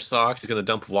burn their socks. He's gonna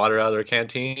dump water out of their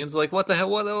canteens. Like, what the hell?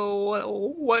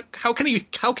 What? How can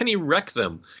he wreck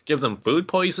them? Give them food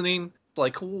poisoning?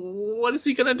 Like, what is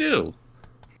he gonna do?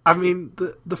 I mean,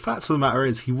 the fact of the matter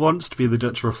is, he wants to be the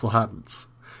Dutch Russell Hantz,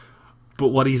 but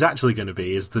what he's actually going to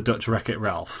be is the Dutch Wreck-It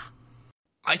Ralph.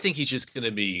 I think he's just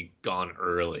gonna be gone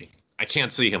early. I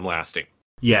can't see him lasting.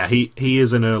 Yeah, he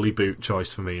is an early boot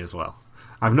choice for me as well.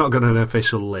 I've not got an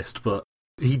official list, but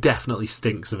he definitely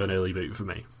stinks of an early boot for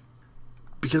me.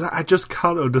 Because I just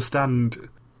can't understand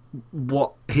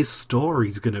what his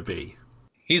story's going to be.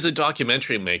 He's a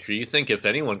documentary maker. You think if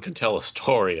anyone can tell a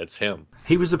story, it's him.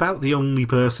 He was about the only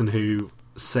person who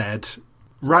said,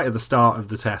 right at the start of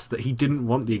the test, that he didn't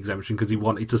want the exemption because he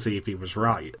wanted to see if he was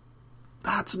right.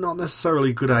 That's not necessarily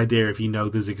a good idea if you know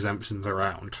there's exemptions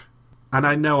around. And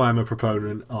I know I'm a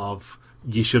proponent of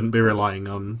you shouldn't be relying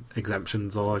on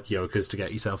exemptions or yokers to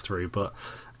get yourself through, but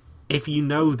if you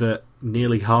know that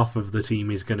nearly half of the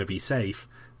team is going to be safe,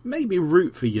 maybe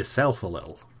root for yourself a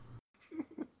little.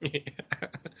 Yeah.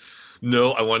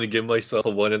 No, I want to give myself a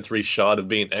 1 in 3 shot of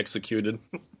being executed.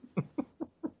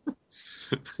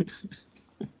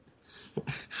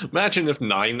 Imagine if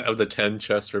 9 of the 10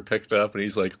 chests were picked up and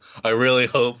he's like, I really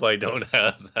hope I don't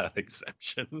have that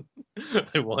exemption.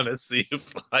 I want to see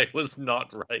if I was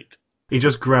not right. He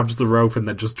just grabs the rope and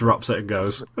then just drops it and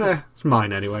goes, it's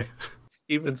mine anyway.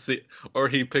 Or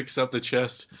he picks up the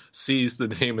chest, sees the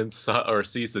name inside, or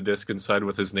sees the disc inside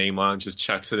with his name on, just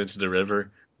chucks it into the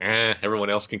river. Everyone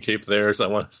else can keep theirs. I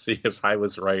want to see if I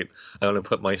was right. I want to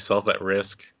put myself at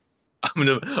risk.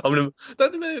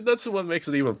 That's what makes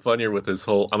it even funnier with his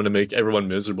whole I'm gonna make everyone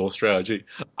miserable strategy.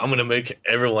 I'm gonna make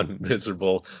everyone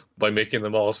miserable by making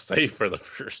them all safe for the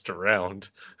first round.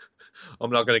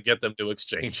 I'm not going to get them to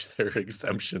exchange their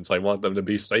exemptions. I want them to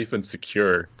be safe and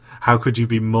secure. How could you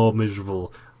be more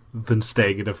miserable than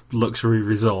staying in a luxury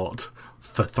resort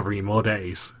for 3 more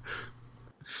days?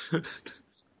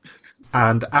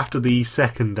 And after the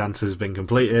second dance has been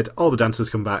completed, all the dancers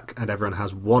come back and everyone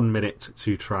has 1 minute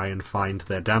to try and find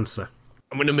their dancer.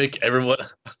 I'm going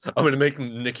to make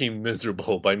Nikki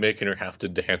miserable by making her have to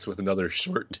dance with another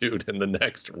short dude in the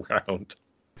next round.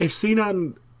 If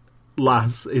Sinan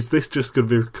lasts, is this just going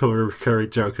to become a recurring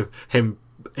joke of him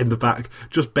in the back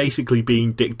just basically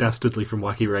being Dick Dastardly from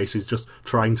Wacky Races, just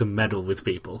trying to meddle with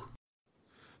people?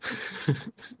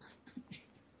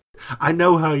 I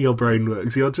know how your brain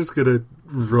works. You're just going to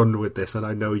run with this, and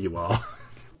I know you are.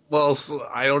 Well,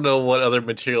 I don't know what other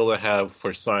material to have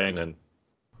for Sinan.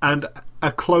 And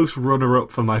a close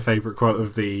runner-up for my favourite quote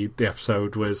of the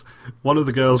episode was one of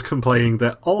the girls complaining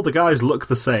that all the guys look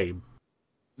the same.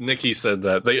 Nikki said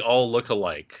that. They all look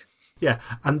alike. Yeah,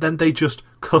 and then they just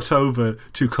cut over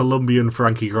to Colombian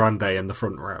Frankie Grande in the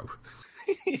front row.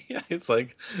 Yeah, it's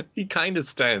like, he kind of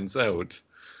stands out.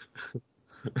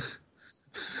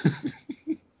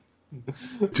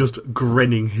 Just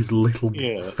grinning his little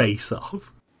face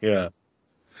off. Yeah.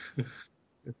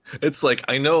 It's like,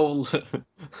 I know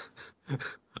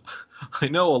a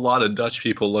lot of Dutch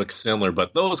people look similar,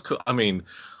 but those,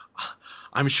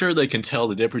 I'm sure they can tell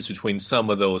the difference between some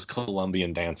of those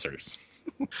Colombian dancers.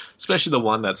 Especially the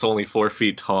one that's only 4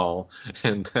 feet tall,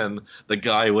 and then the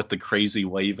guy with the crazy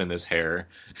wave in his hair,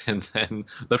 and then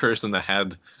the person that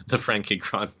had the Frankie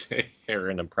Grande hair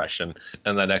and impression,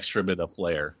 and that extra bit of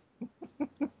flair.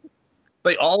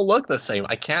 They all look the same.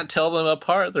 I can't tell them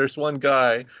apart. There's one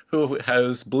guy who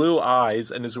has blue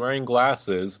eyes and is wearing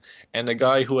glasses, and a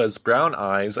guy who has brown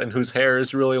eyes and whose hair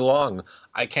is really long.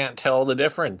 I can't tell the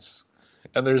difference.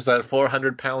 And there's that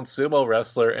 400-pound sumo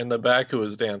wrestler in the back who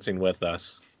is dancing with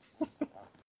us.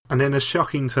 And in a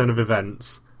shocking turn of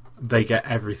events, they get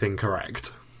everything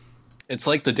correct. It's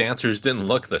like the dancers didn't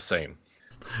look the same.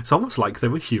 It's almost like they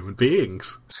were human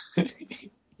beings.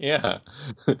 Yeah.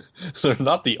 They're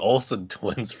not the Olsen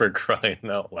twins, for crying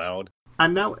out loud.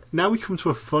 And now we come to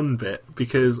a fun bit,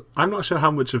 because I'm not sure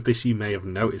how much of this you may have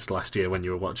noticed last year when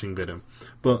you were watching Vidum,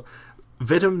 but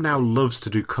Vidum now loves to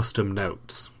do custom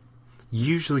notes,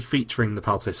 usually featuring the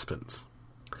participants.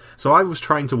 So I was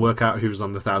trying to work out who was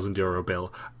on the €1,000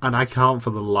 bill, and I can't for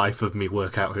the life of me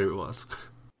work out who it was.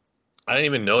 I didn't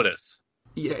even notice.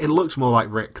 Yeah, it looks more like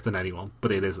Rick than anyone,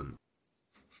 but it isn't.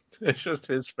 It's just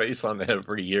his face on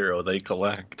every euro they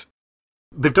collect.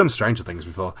 They've done Stranger Things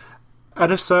before.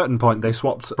 At a certain point, they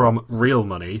swapped from real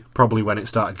money, probably when it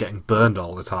started getting burned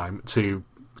all the time, to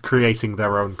creating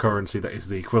their own currency that is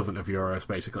the equivalent of euros,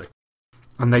 basically.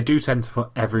 And they do tend to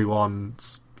put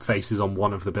everyone's faces on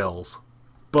one of the bills.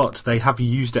 But they have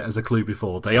used it as a clue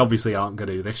before. They obviously aren't going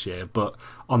to do this year, but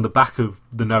on the back of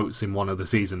the notes in one of the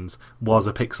seasons was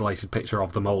a pixelated picture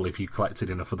of the mole if you collected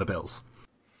enough of the bills.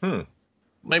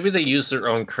 Maybe they use their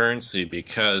own currency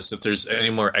because if there's any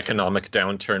more economic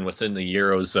downturn within the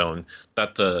Eurozone,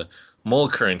 that the mole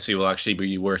currency will actually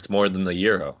be worth more than the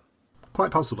euro.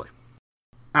 Quite possibly.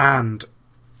 And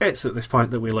it's at this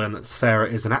point that we learn that Sarah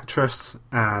is an actress,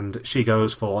 and she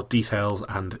goes for details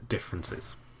and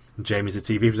differences. Jamie's a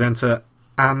TV presenter,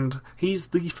 and he's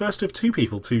the first of two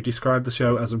people to describe the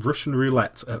show as Russian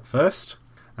roulette at first,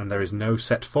 and there is no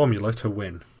set formula to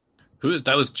win.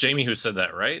 That was Jamie who said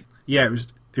that, right? Yeah,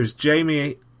 it was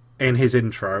Jamie in his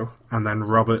intro, and then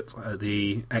Robert at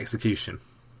the execution.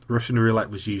 Russian roulette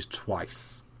was used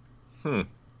twice.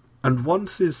 And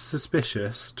once is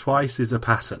suspicious, twice is a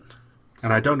pattern.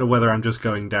 And I don't know whether I'm just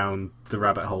going down the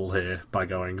rabbit hole here by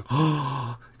going,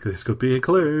 oh, this could be a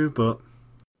clue, but...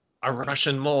 A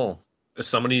Russian mole. Is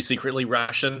somebody secretly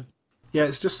Russian? Yeah,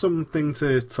 it's just something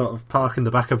to sort of park in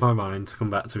the back of my mind to come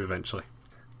back to eventually.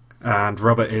 And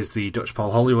Robert is the Dutch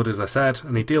Paul Hollywood, as I said,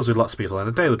 and he deals with lots of people on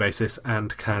a daily basis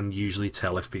and can usually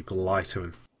tell if people lie to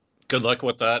him. Good luck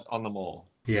with that on the mole.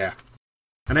 Yeah.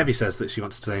 And Evie says that she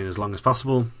wants to stay in as long as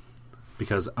possible,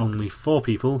 because only 4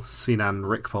 people, Sinan,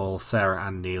 Rick Paul, Sarah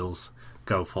and Niels,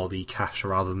 go for the cash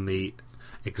rather than the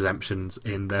exemptions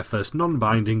in their first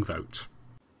non-binding vote.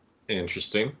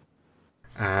 Interesting.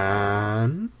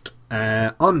 And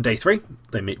on day 3,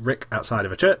 they meet Rick outside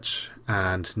of a church,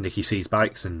 and Nikki sees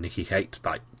bikes and Nikki hates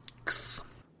bikes.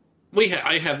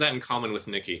 I have that in common with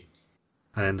Nikki.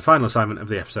 And in the final assignment of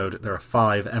the episode, there are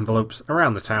 5 envelopes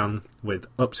around the town with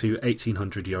up to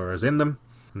 €1,800 in them,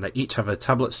 and they each have a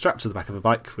tablet strapped to the back of a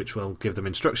bike, which will give them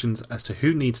instructions as to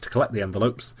who needs to collect the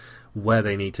envelopes, where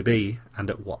they need to be, and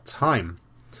at what time.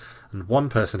 And one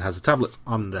person has a tablet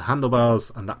on the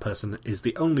handlebars, and that person is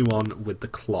the only one with the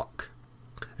clock.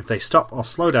 If they stop or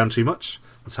slow down too much,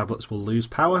 the tablets will lose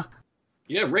power.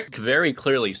 Yeah, Rick very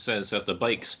clearly says if the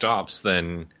bike stops,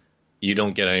 then you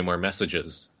don't get any more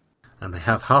messages. And they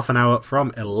have half an hour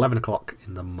from 11 o'clock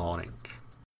in the morning.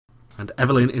 And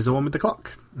Evelyn is the one with the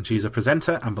clock, and she's a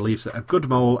presenter and believes that a good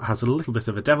mole has a little bit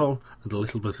of a devil and a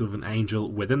little bit of an angel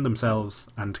within themselves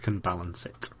and can balance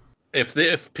it.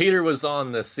 If Peter was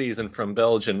on this season from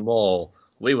Belgian Mole,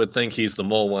 we would think he's the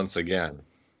mole once again.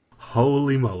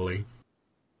 Holy moly.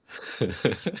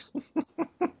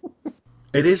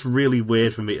 It is really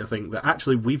weird for me to think that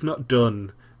actually we've not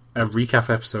done a recap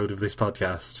episode of this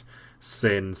podcast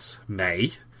since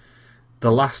May.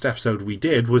 The last episode we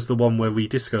did was the one where we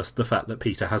discussed the fact that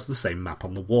Peter has the same map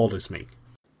on the wall as me.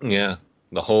 Yeah,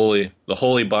 the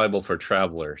holy Bible for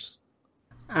travelers.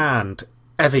 And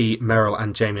Evie, Meryl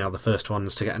and Jamie are the first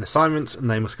ones to get an assignment, and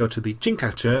they must go to the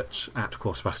Jinka Church at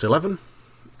 11:15,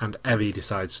 and Evie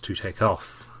decides to take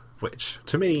off, which,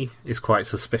 to me, is quite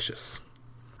suspicious.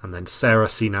 And then Sarah,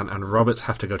 Sinan and Robert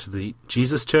have to go to the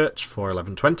Jesus Church for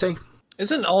 11:20.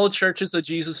 Isn't all churches a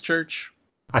Jesus church?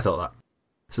 I thought that.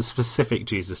 It's a specific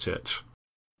Jesus Church.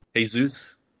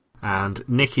 Jesus. And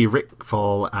Nikki, Rick,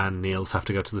 Paul and Niels have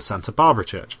to go to the Santa Barbara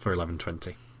Church for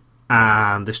 11:20.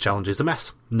 And this challenge is a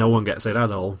mess. No one gets it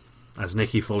at all. As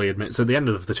Nikki fully admits at the end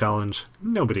of the challenge,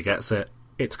 nobody gets it.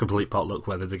 It's complete potluck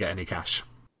whether they get any cash.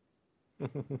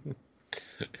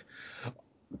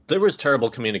 There was terrible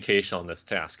communication on this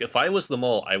task. If I was the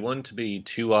mole, I wouldn't be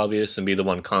too obvious and be the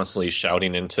one constantly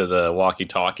shouting into the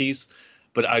walkie-talkies,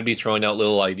 but I'd be throwing out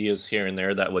little ideas here and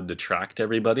there that would detract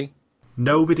everybody.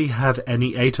 Nobody had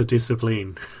any ATA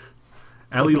discipline.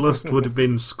 Ellie Lust would have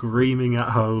been screaming at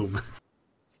home.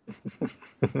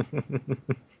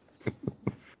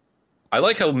 I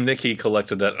like how Nikki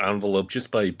collected that envelope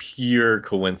just by pure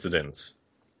coincidence.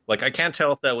 Like, I can't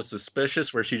tell if that was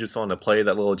suspicious, where she just wanted to play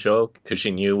that little joke because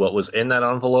she knew what was in that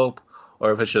envelope,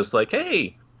 or if it's just like,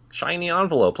 hey, shiny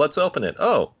envelope, let's open it.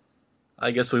 Oh,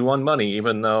 I guess we won money,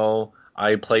 even though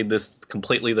I played this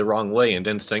completely the wrong way and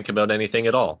didn't think about anything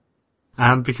at all.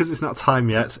 And because it's not time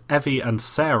yet, Evie and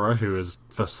Sarah, who has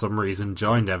for some reason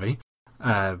joined Evie,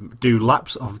 do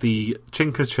laps of the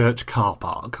Chinka Church car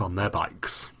park on their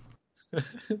bikes. Do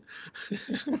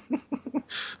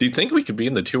you think we could be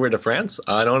in the Tour de France?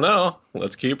 I don't know.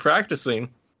 Let's keep practicing.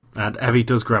 And Evie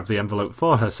does grab the envelope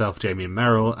for herself, Jamie and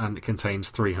Meryl, and it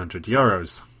contains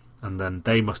 €300. And then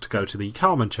they must go to the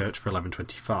Carmen Church for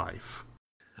 11:25.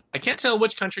 I can't tell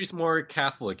which country's more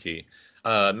Catholic-y.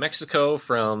 Mexico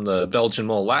from the Belgian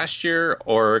Mole last year,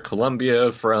 or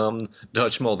Colombia from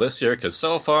Dutch Mole this year, because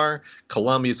so far,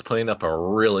 Colombia's putting up a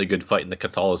really good fight in the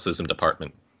Catholicism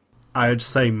department. I would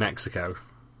say Mexico,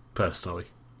 personally.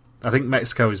 I think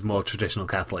Mexico is more traditional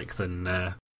Catholic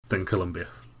than Colombia,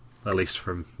 at least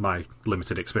from my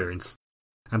limited experience.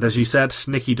 And as you said,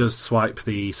 Nikki does swipe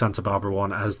the Santa Barbara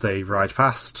one as they ride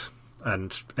past,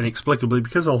 and inexplicably,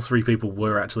 because all three people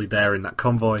were actually there in that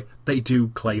convoy, they do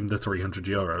claim the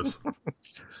 €300.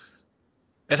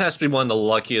 It has to be one of the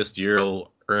luckiest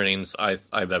Euro earnings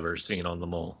I've ever seen on the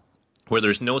Mole, where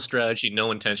there's no strategy, no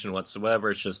intention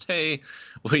whatsoever. It's just, hey,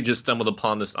 we just stumbled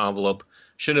upon this envelope,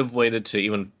 should have waited to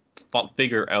even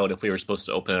figure out if we were supposed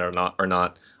to open it or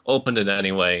not, opened it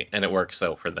anyway, and it works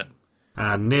out for them.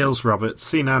 And Niels, Robert,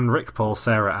 Sinan, Rick, Paul,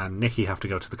 Sarah, and Nikki have to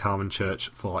go to the Carmen Church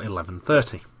for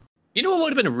 11:30. You know what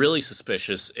would have been really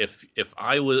suspicious if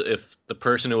the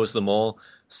person who was the mole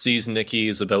sees Nikki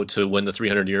is about to win the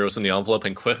 €300 in the envelope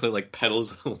and quickly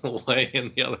pedals away in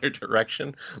the other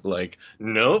direction.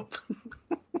 Nope.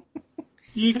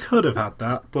 You could have had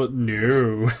that, but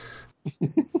no.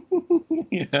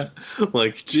 Yeah,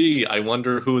 gee, I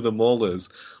wonder who the mole is.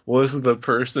 Was the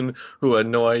person who had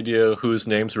no idea whose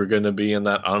names were going to be in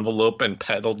that envelope and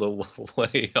pedaled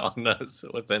away on us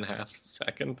within half a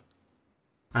second?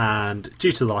 And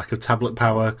due to the lack of tablet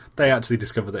power, they actually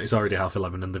discover that it's already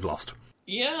 11:30 and they've lost.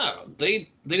 Yeah, they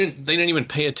didn't even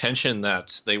pay attention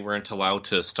that they weren't allowed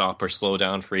to stop or slow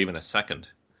down for even a second.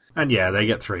 And yeah, they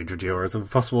get €300 of a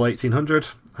possible 1,800,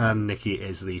 and Nikki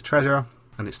is the treasurer,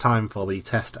 and it's time for the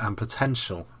test and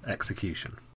potential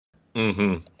execution.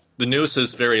 Mm-hmm. The noose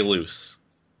is very loose.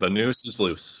 The noose is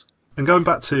loose. And going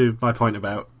back to my point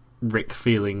about Rick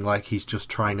feeling like he's just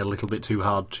trying a little bit too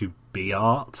hard to be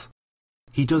art,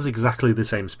 he does exactly the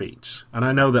same speech. And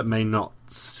I know that may not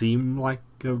seem like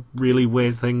a really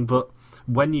weird thing, but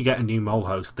when you get a new Mole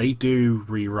host, they do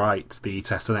rewrite the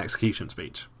test and execution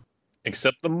speech.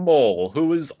 Except the mole,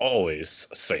 who is always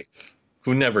safe,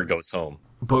 who never goes home.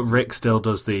 But Rick still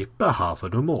does the behalf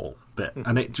of the Mole bit,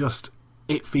 and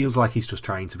it feels like he's just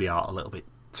trying to be art a little bit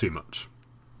too much.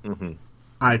 Mm-hmm.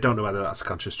 I don't know whether that's a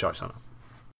conscious choice or not.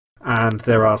 And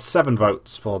there are 7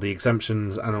 votes for the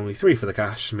exemptions and only 3 for the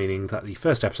cash, meaning that the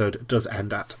first episode does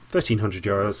end at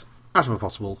 €1,300 out of a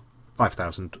possible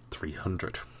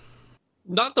 5,300.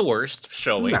 Not the worst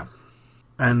showing. No.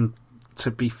 And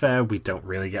to be fair, we don't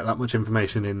really get that much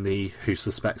information in the who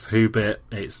suspects who bit.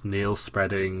 It's Neil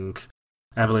spreading,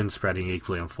 Evelyn spreading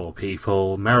equally on 4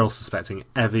 people, Meryl suspecting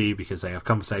Evie because they have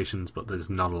conversations, but there's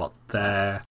not a lot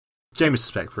there. Jamie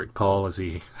suspects Rick Paul as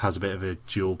he has a bit of a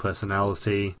dual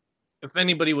personality. If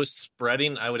anybody was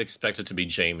spreading, I would expect it to be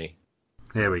Jamie.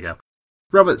 Here we go.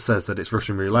 Robert says that it's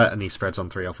Russian roulette and he spreads on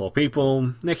 3 or 4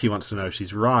 people. Nikki wants to know if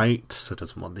she's right, so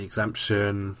doesn't want the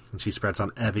exemption. And she spreads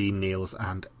on Evie, Niels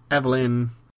and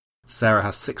Evelyn. Sarah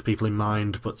has 6 people in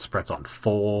mind, but spreads on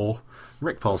 4.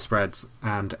 Rick Paul spreads,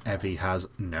 and Evie has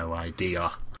no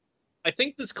idea. I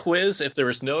think this quiz, if there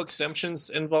was no exemptions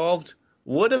involved,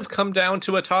 would have come down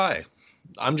to a tie.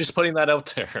 I'm just putting that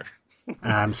out there.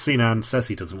 And Sinan says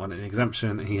he doesn't want an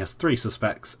exemption. He has 3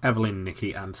 suspects, Evelyn,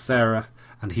 Nikki and Sarah,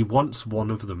 and he wants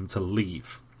one of them to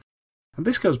leave. And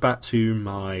this goes back to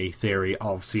my theory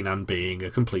of Sinan being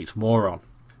a complete moron.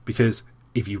 Because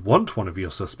if you want one of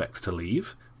your suspects to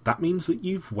leave, that means that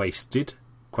you've wasted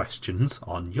questions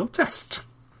on your test.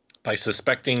 By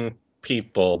suspecting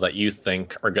people that you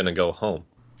think are going to go home.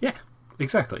 Yeah,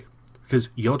 exactly. Because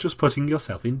you're just putting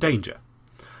yourself in danger.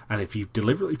 And if you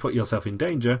deliberately put yourself in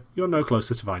danger, you're no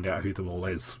closer to find out who the mole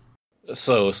is.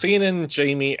 So, Sinan,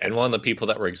 Jamie, and one of the people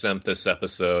that were exempt this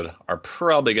episode are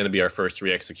probably going to be our first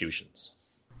 3 executions.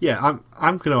 Yeah,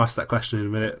 I'm going to ask that question in a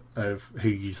minute of who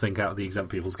you think out of the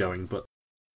exempt people's going, but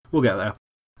we'll get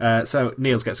there. So,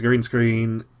 Niels gets a green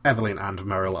screen, Evelyn and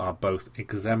Meryl are both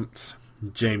exempt,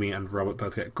 Jamie and Robert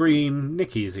both get green,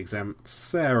 Nikki is exempt,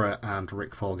 Sarah and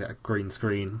Rick Paul get a green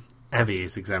screen, Evie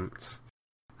is exempt,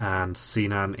 and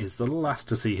Sinan is the last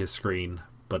to see his screen,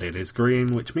 but it is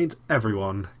green, which means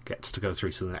everyone gets to go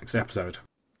through to the next episode.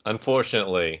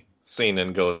 Unfortunately,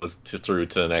 Sinan goes through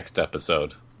to the next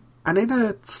episode. And in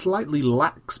a slightly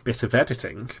lax bit of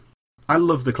editing, I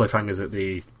love the cliffhangers at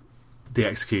the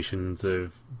executions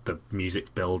of the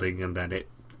music building and then it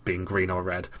being green or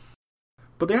red.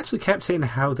 But they actually kept in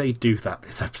how they do that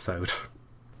this episode.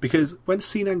 Because when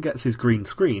Sinan gets his green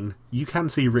screen, you can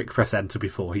see Rick press enter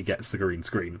before he gets the green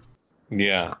screen.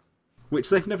 Yeah. Which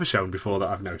they've never shown before that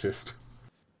I've noticed.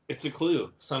 It's a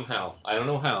clue, somehow. I don't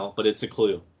know how, but it's a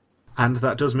clue. And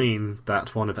that does mean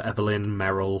that one of Evelyn,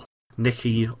 Meryl,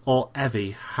 Nikki, or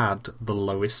Evie had the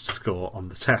lowest score on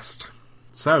the test.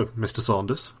 So, Mr.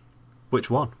 Saunders, which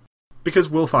one? Because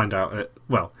we'll find out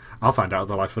I'll find out at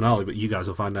the live finale, but you guys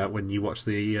will find out when you watch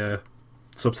the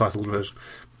subtitled version.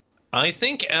 I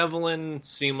think Evelyn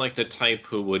seemed like the type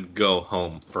who would go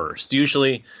home first.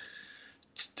 Usually,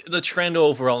 the trend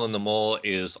overall in the mall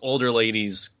is older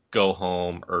ladies go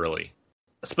home early.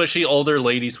 Especially older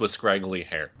ladies with scraggly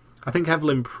hair. I think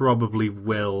Evelyn probably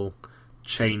will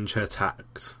change her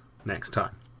tact next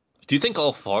time. Do you think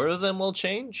all four of them will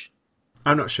change?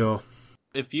 I'm not sure.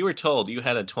 If you were told you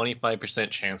had a 25%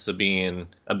 chance of being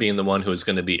the one who was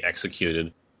going to be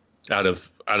executed out of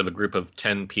a group of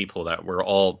 10 people that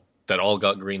all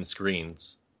got green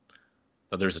screens,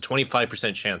 but there's a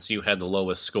 25% chance you had the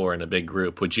lowest score in a big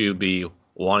group, would you be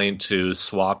wanting to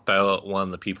swap out one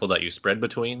of the people that you spread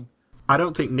between? I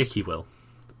don't think Nikki will,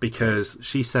 because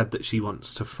she said that she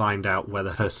wants to find out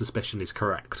whether her suspicion is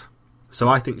correct. So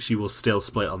I think she will still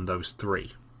split on those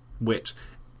three, which,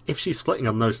 if she's splitting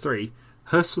on those three,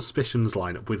 her suspicions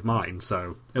line up with mine,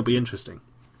 so it'll be interesting.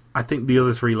 I think the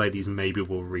other three ladies maybe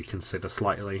will reconsider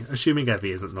slightly, assuming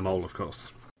Evie isn't the mole, of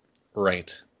course.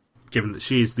 Right. Given that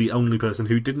she's the only person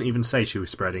who didn't even say she was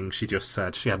spreading, she just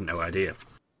said she had no idea.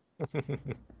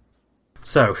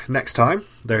 So, next time,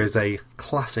 there is a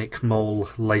classic mole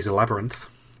laser labyrinth.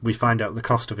 We find out the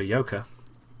cost of a yoker,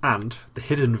 and the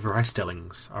hidden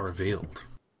Vrijstellings are revealed.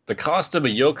 The cost of a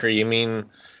yoker, you mean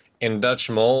in Dutch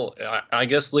mole? I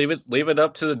guess leave it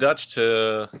up to the Dutch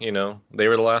to, they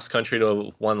were one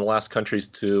of the last countries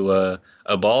to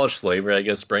abolish slavery. I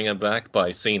guess bring it back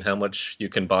by seeing how much you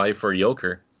can buy for a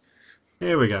yoker.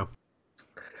 Here we go.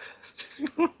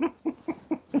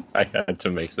 I had to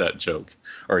make that joke.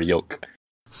 Or yoke.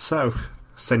 So,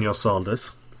 Senor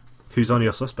Saunders, who's on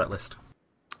your suspect list?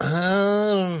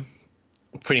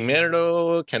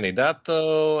 Primero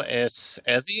candidato es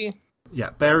Evie. Yeah,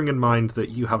 bearing in mind that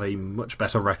you have a much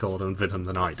better record on Venom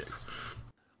than I do.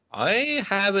 I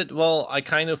have it, I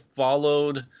kind of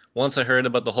followed, once I heard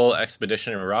about the whole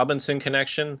Expedition and Robinson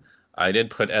connection, I did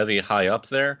put Evie high up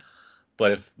there,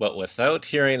 but without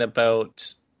hearing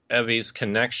about Evie's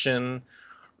connection,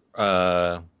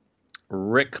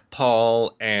 Rick,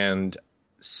 Paul, and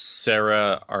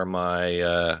Sarah are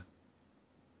my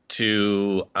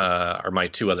two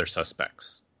other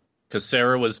suspects. Because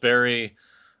Sarah was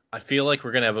I feel like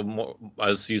we're going to have a more,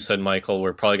 as you said, Michael,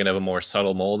 we're probably going to have a more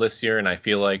subtle mole this year, and I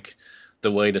feel like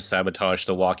the way to sabotage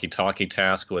the walkie-talkie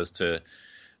task was to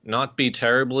not be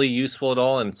terribly useful at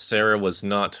all, and Sarah was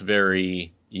not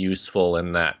very useful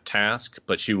in that task,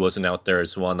 but she wasn't out there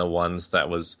as one of the ones that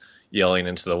was yelling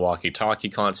into the walkie-talkie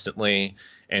constantly,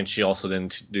 and she also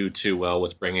didn't do too well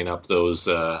with bringing up those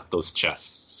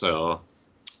chests. So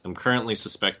I'm currently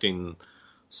suspecting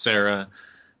Sarah.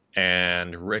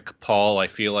 And Rick Paul, I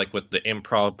feel like with the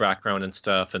improv background and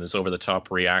stuff and his over-the-top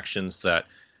reactions, that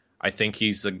I think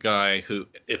he's a guy who,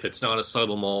 if it's not a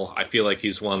subtle mole, I feel like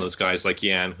he's one of those guys like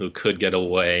Yan who could get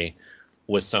away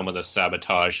with some of the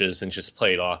sabotages and just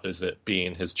play it off as it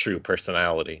being his true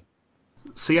personality.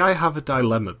 See, I have a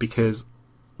dilemma because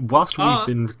whilst we've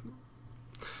been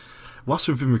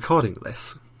recording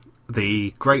this,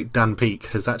 the great Dan Peake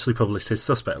has actually published his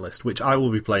suspect list, which I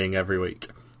will be playing every week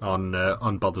on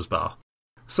Bother's Bar.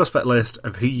 Suspect list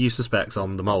of who you suspects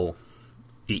on the mole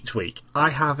each week. I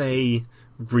have a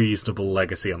reasonable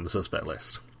legacy on the suspect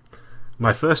list.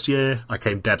 My first year, I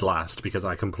came dead last because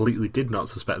I completely did not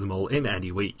suspect the mole in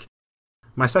any week.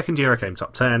 My second year, I came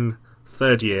top 10.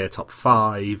 Third year, top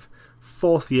 5.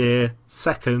 Fourth year,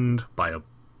 second by a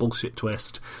bullshit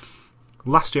twist.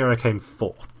 Last year, I came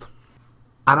 4th.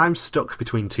 And I'm stuck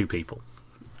between two people.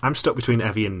 I'm stuck between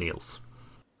Evie and Niels.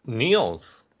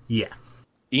 Niels? Yeah.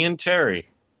 Ian Terry.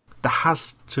 There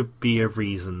has to be a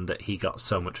reason that he got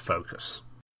so much focus.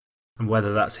 And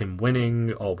whether that's him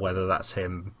winning, or whether that's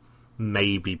him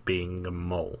maybe being a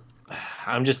mole.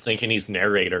 I'm just thinking he's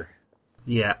narrator.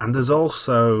 Yeah, and there's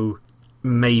also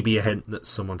maybe a hint that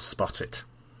someone spotted.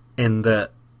 In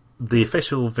that the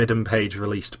official Vidden page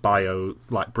released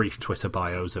brief Twitter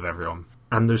bios of everyone.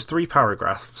 And there's 3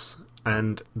 paragraphs,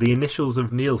 and the initials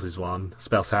of Niels' one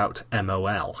spelt out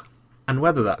MOL. And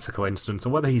whether that's a coincidence, or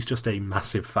whether he's just a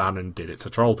massive fan and did it to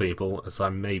troll people, as I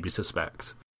maybe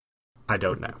suspect, I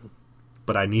don't know.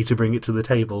 But I need to bring it to the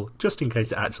table, just in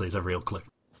case it actually is a real clue.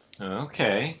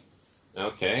 Okay.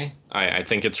 I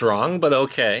think it's wrong, but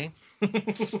okay.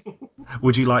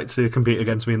 Would you like to compete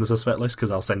against me in the suspect list?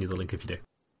 Because I'll send you the link if you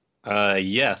do.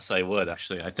 Yes, I would,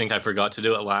 actually. I think I forgot to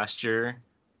do it last year.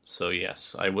 So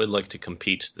yes, I would like to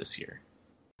compete this year.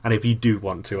 And if you do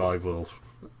want to, I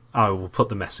will put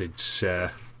the message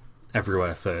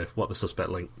everywhere for what the suspect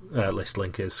list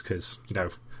link is, because,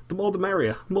 the more the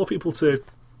merrier. More people to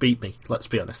beat me, let's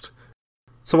be honest.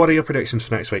 So what are your predictions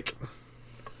for next week?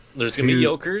 There's going to be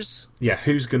Yokers. Yeah,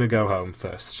 who's going to go home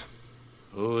first?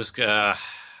 Sinan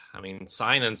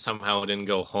somehow didn't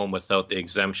go home without the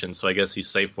exemption, so I guess he's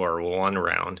safe for one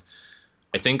round.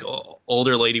 I think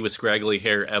older lady with scraggly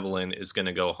hair, Evelyn, is going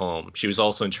to go home. She was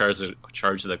also in charge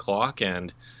of the clock,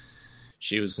 and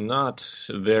she was not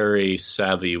very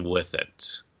savvy with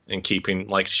it. And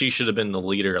she should have been the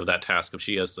leader of that task if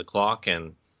she has the clock,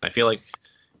 and I feel like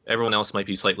everyone else might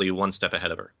be slightly one step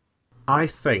ahead of her. I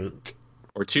think...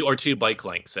 Or two bike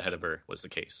lengths ahead of her was the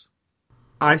case.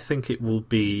 I think it will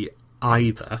be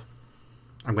either,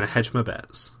 I'm going to hedge my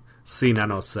bets,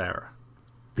 Sinan or Sarah.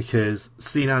 Because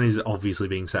Sinan is obviously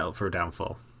being set up for a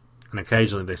downfall. And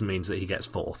occasionally this means that he gets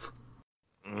fourth.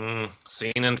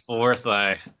 Sinan fourth,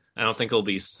 I don't think we'll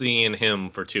be seeing him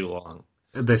for too long.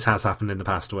 This has happened in the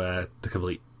past where the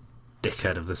complete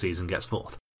dickhead of the season gets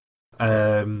fourth.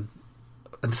 And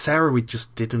Sarah we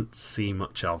just didn't see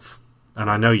much of. And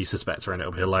I know you suspect her, and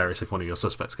it'll be hilarious if one of your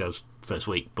suspects goes first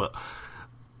week, but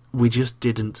we just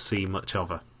didn't see much of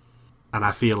her. And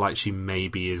I feel like she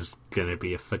maybe is going to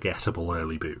be a forgettable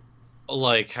early boot.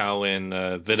 Like how in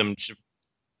Vidum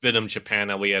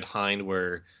Japan we had Hind,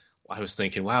 where I was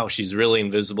thinking, wow, she's really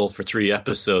invisible for 3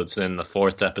 episodes, and in the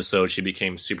 4th episode she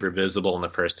became super visible in the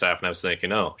first half, and I was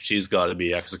thinking, oh, she's got to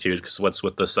be executed, because what's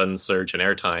with the sudden surge in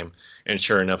airtime? And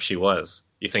sure enough, she was.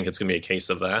 You think it's going to be a case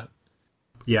of that?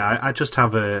 Yeah, I just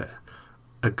have a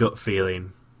gut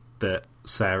feeling that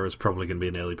Sarah's probably going to be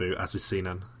an early boot, as is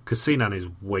Sinan. Because Sinan is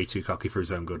way too cocky for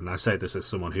his own good, and I say this as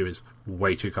someone who is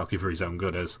way too cocky for his own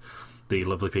good, as the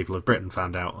lovely people of Britain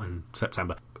found out in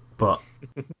September. But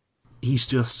he's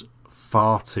just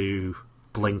far too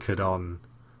blinkered on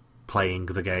playing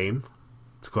the game,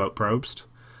 to quote Probst,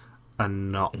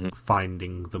 and not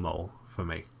finding them all for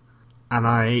me. And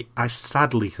I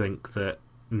sadly think that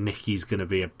Nikki's going to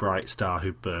be a bright star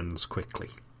who burns quickly.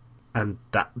 And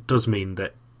that does mean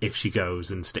that if she goes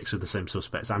and sticks with the same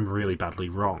suspects, I'm really badly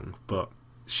wrong. But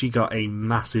she got a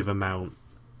massive amount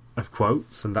of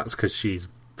quotes, and that's because she's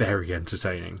very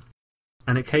entertaining.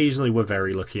 And occasionally we're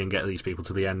very lucky and get these people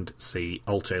to the end. See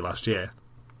Olche last year.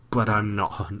 But I'm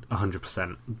not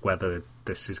 100% whether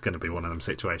this is going to be one of them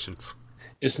situations.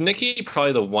 Is Nikki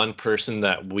probably the one person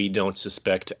that we don't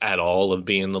suspect at all of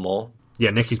being the mole? Yeah,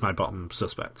 Nikki's my bottom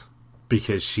suspect,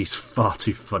 because she's far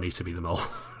too funny to be the mole.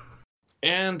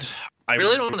 And I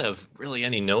really don't have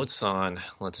any notes on,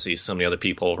 let's see, some of the other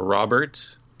people. Robert,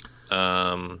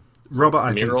 I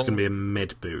think, is going to be a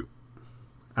mid-boot.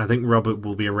 I think Robert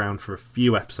will be around for a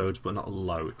few episodes, but not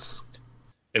loads.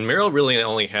 And Meryl really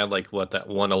only had, that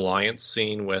one alliance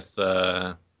scene with,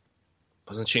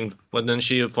 wasn't she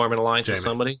form an alliance with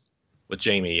somebody? With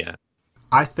Jamie, yeah.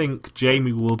 I think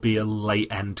Jamie will be a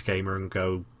late end gamer and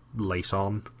go late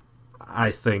on. I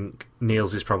think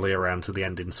Niels is probably around to the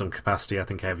end in some capacity. I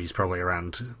think Evie's probably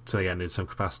around to the end in some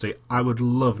capacity. I would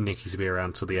love Nikki to be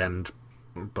around to the end,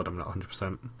 but I'm not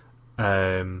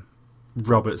 100%.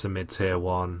 Robert's a mid-tier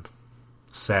one.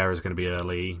 Sarah's going to be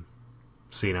early.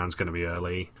 Sinan's going to be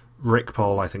early. Rick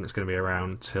Paul, I think, is going to be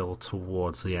around till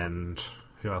towards the end.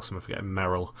 Who else am I forgetting?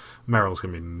 Meryl. Meryl's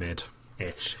going to be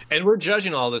mid-ish. And we're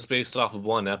judging all this based off of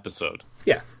one episode.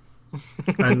 Yeah.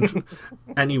 And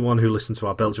anyone who listened to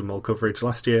our Belgian Mole coverage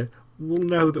last year will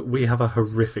know that we have a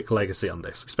horrific legacy on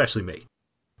this, especially me.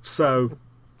 So,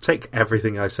 take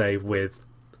everything I say with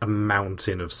a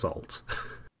mountain of salt.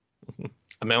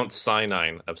 A Mount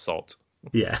Sinai of salt.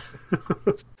 Yeah.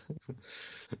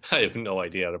 I have no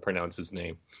idea how to pronounce his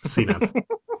name. Sinan.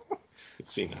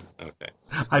 Sinan, okay.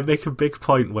 I make a big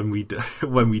point when we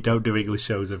don't do English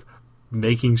shows of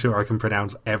making sure I can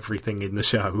pronounce everything in the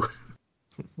show.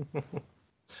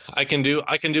 I can do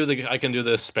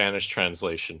the Spanish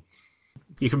translation.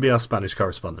 You can be our Spanish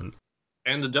correspondent.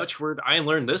 And the Dutch word I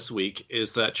learned this week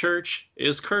is that church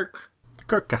is kerk.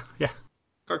 Kerke, yeah.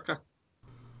 Kerke.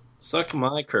 Suck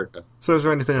my kerke. So is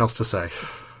there anything else to say?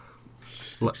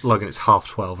 Logan, it's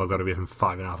 12:30. I've got to be here in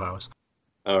 5.5 hours.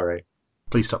 All right.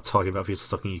 Please stop talking about people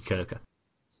sucking your kerke.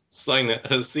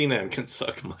 Sinan can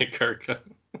suck my kerke.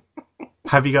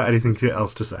 Have you got anything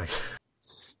else to say?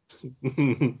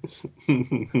 No.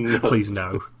 Please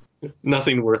no.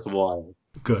 Nothing worthwhile.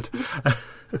 Good.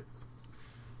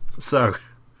 So,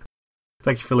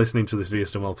 thank you for listening to this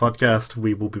Viesta Mole podcast.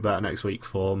 We will be back next week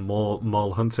for more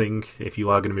mole hunting. If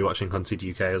you are going to be watching Hunted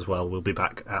UK as well, we'll be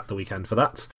back at the weekend for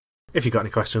that. If you've got any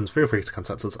questions, feel free to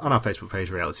contact us on our Facebook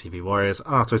page, Reality TV Warriors,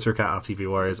 on our Twitter account, RTV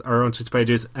Warriors, our own Twitter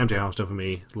pages, MJ Armstrong for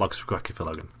me, Logs for Quacky for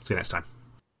Logan. See you next time.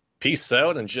 Peace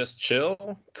out and just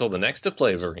chill till the next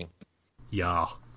deplayvery. Yeah.